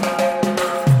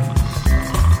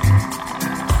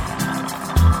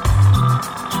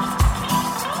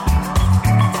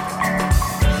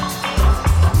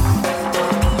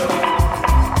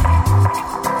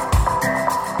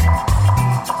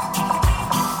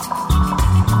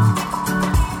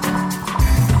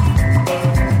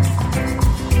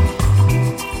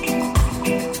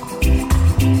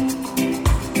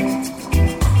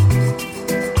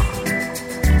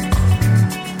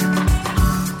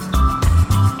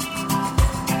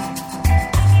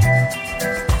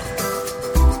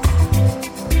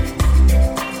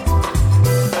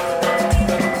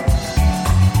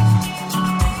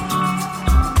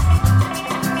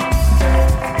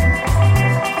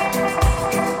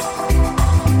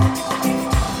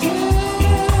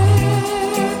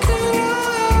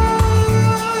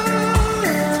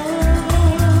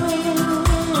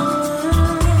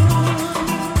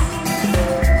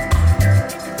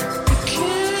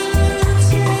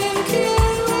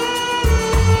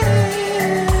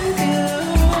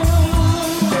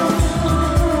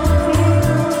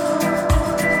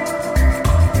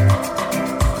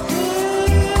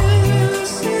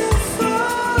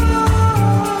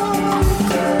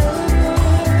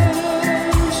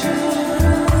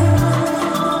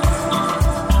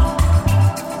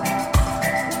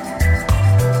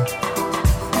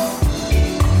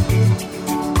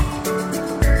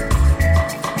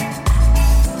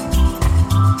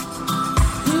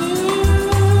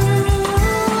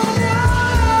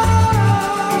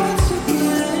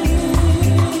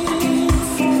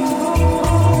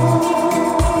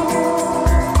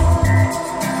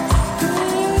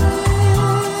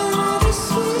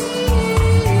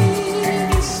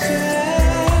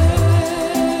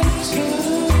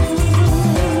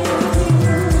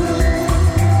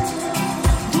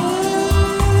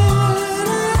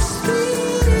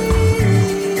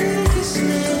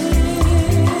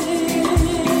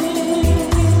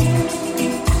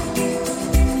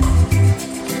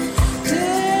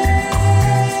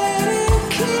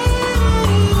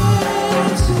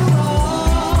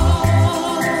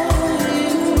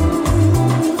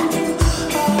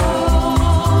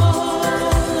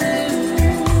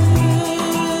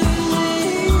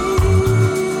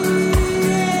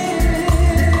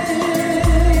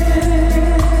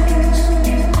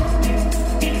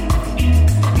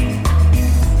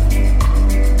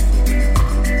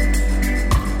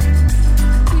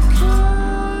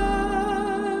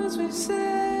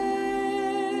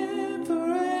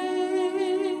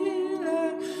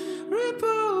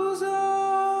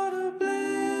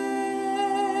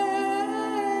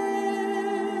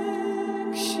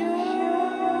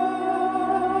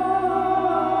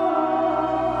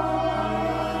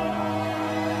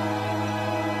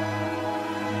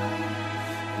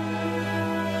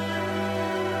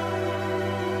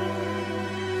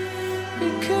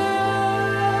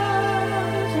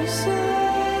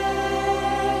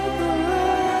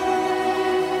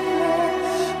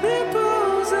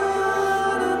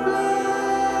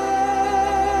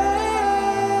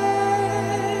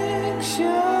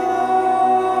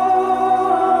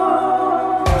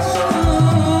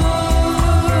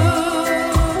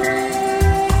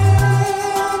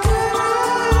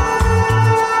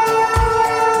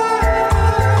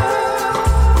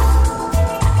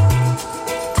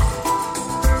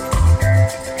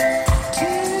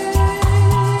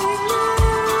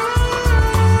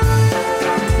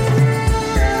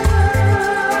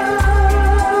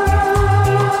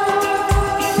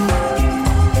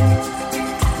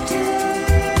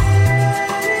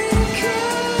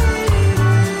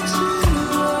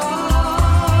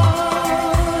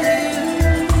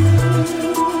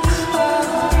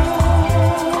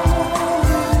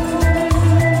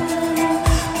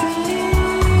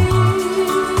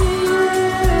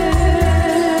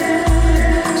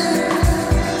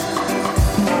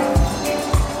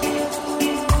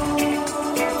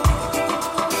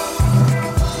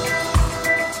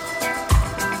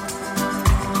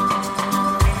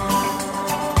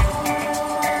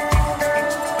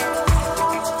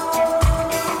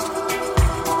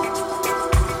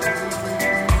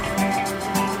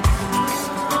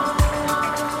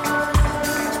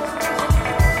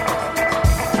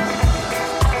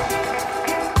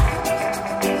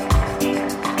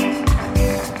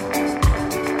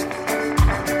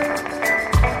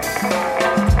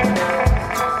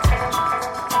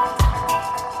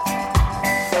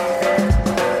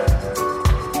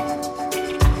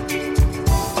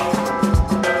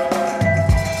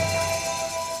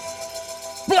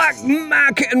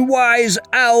 Market and Wise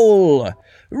Owl.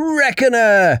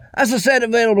 Reckoner. As I said,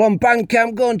 available on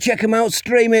Bandcamp. Go and check them out,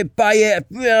 stream it, buy it.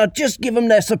 Just give them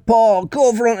their support. Go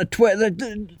over onto Twitter.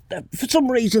 For some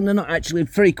reason, they're not actually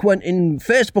frequenting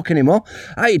Facebook anymore.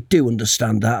 I do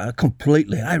understand that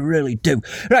completely. I really do.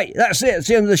 Right, that's it. It's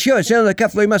the end of the show. It's the end of the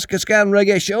Cat Flea Massacre Ska and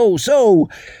Reggae show. So,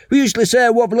 we usually say,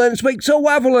 what have we learned this week? So,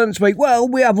 what have we learned this week? Well,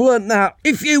 we have learnt that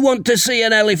if you want to see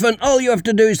an elephant, all you have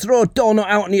to do is throw a donut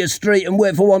out on your street and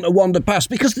wait for one to wander past,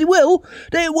 because they will.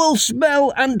 They will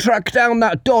smell and track down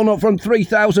that donut from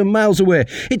 3,000 miles away.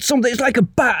 It's something, it's like a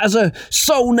bat has a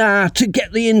sonar to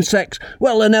get the insects.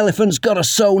 Well, an elephant's got a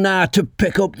sonar to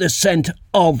pick up the scent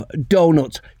of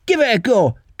donuts. Give it a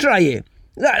go. Try it.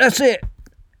 That's it.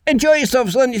 Enjoy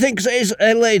yourself, son. You think it is?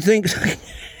 LA thinks.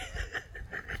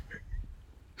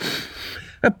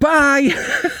 Bye.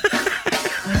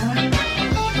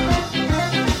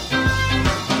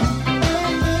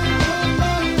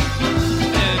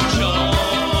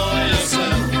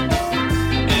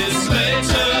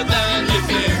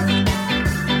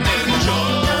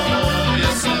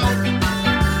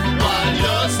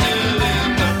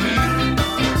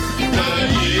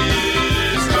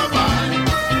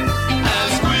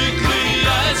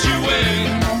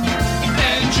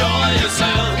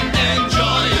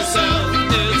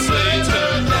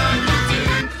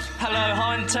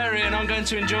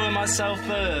 To enjoy myself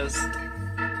first.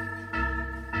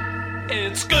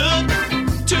 It's good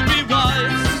to be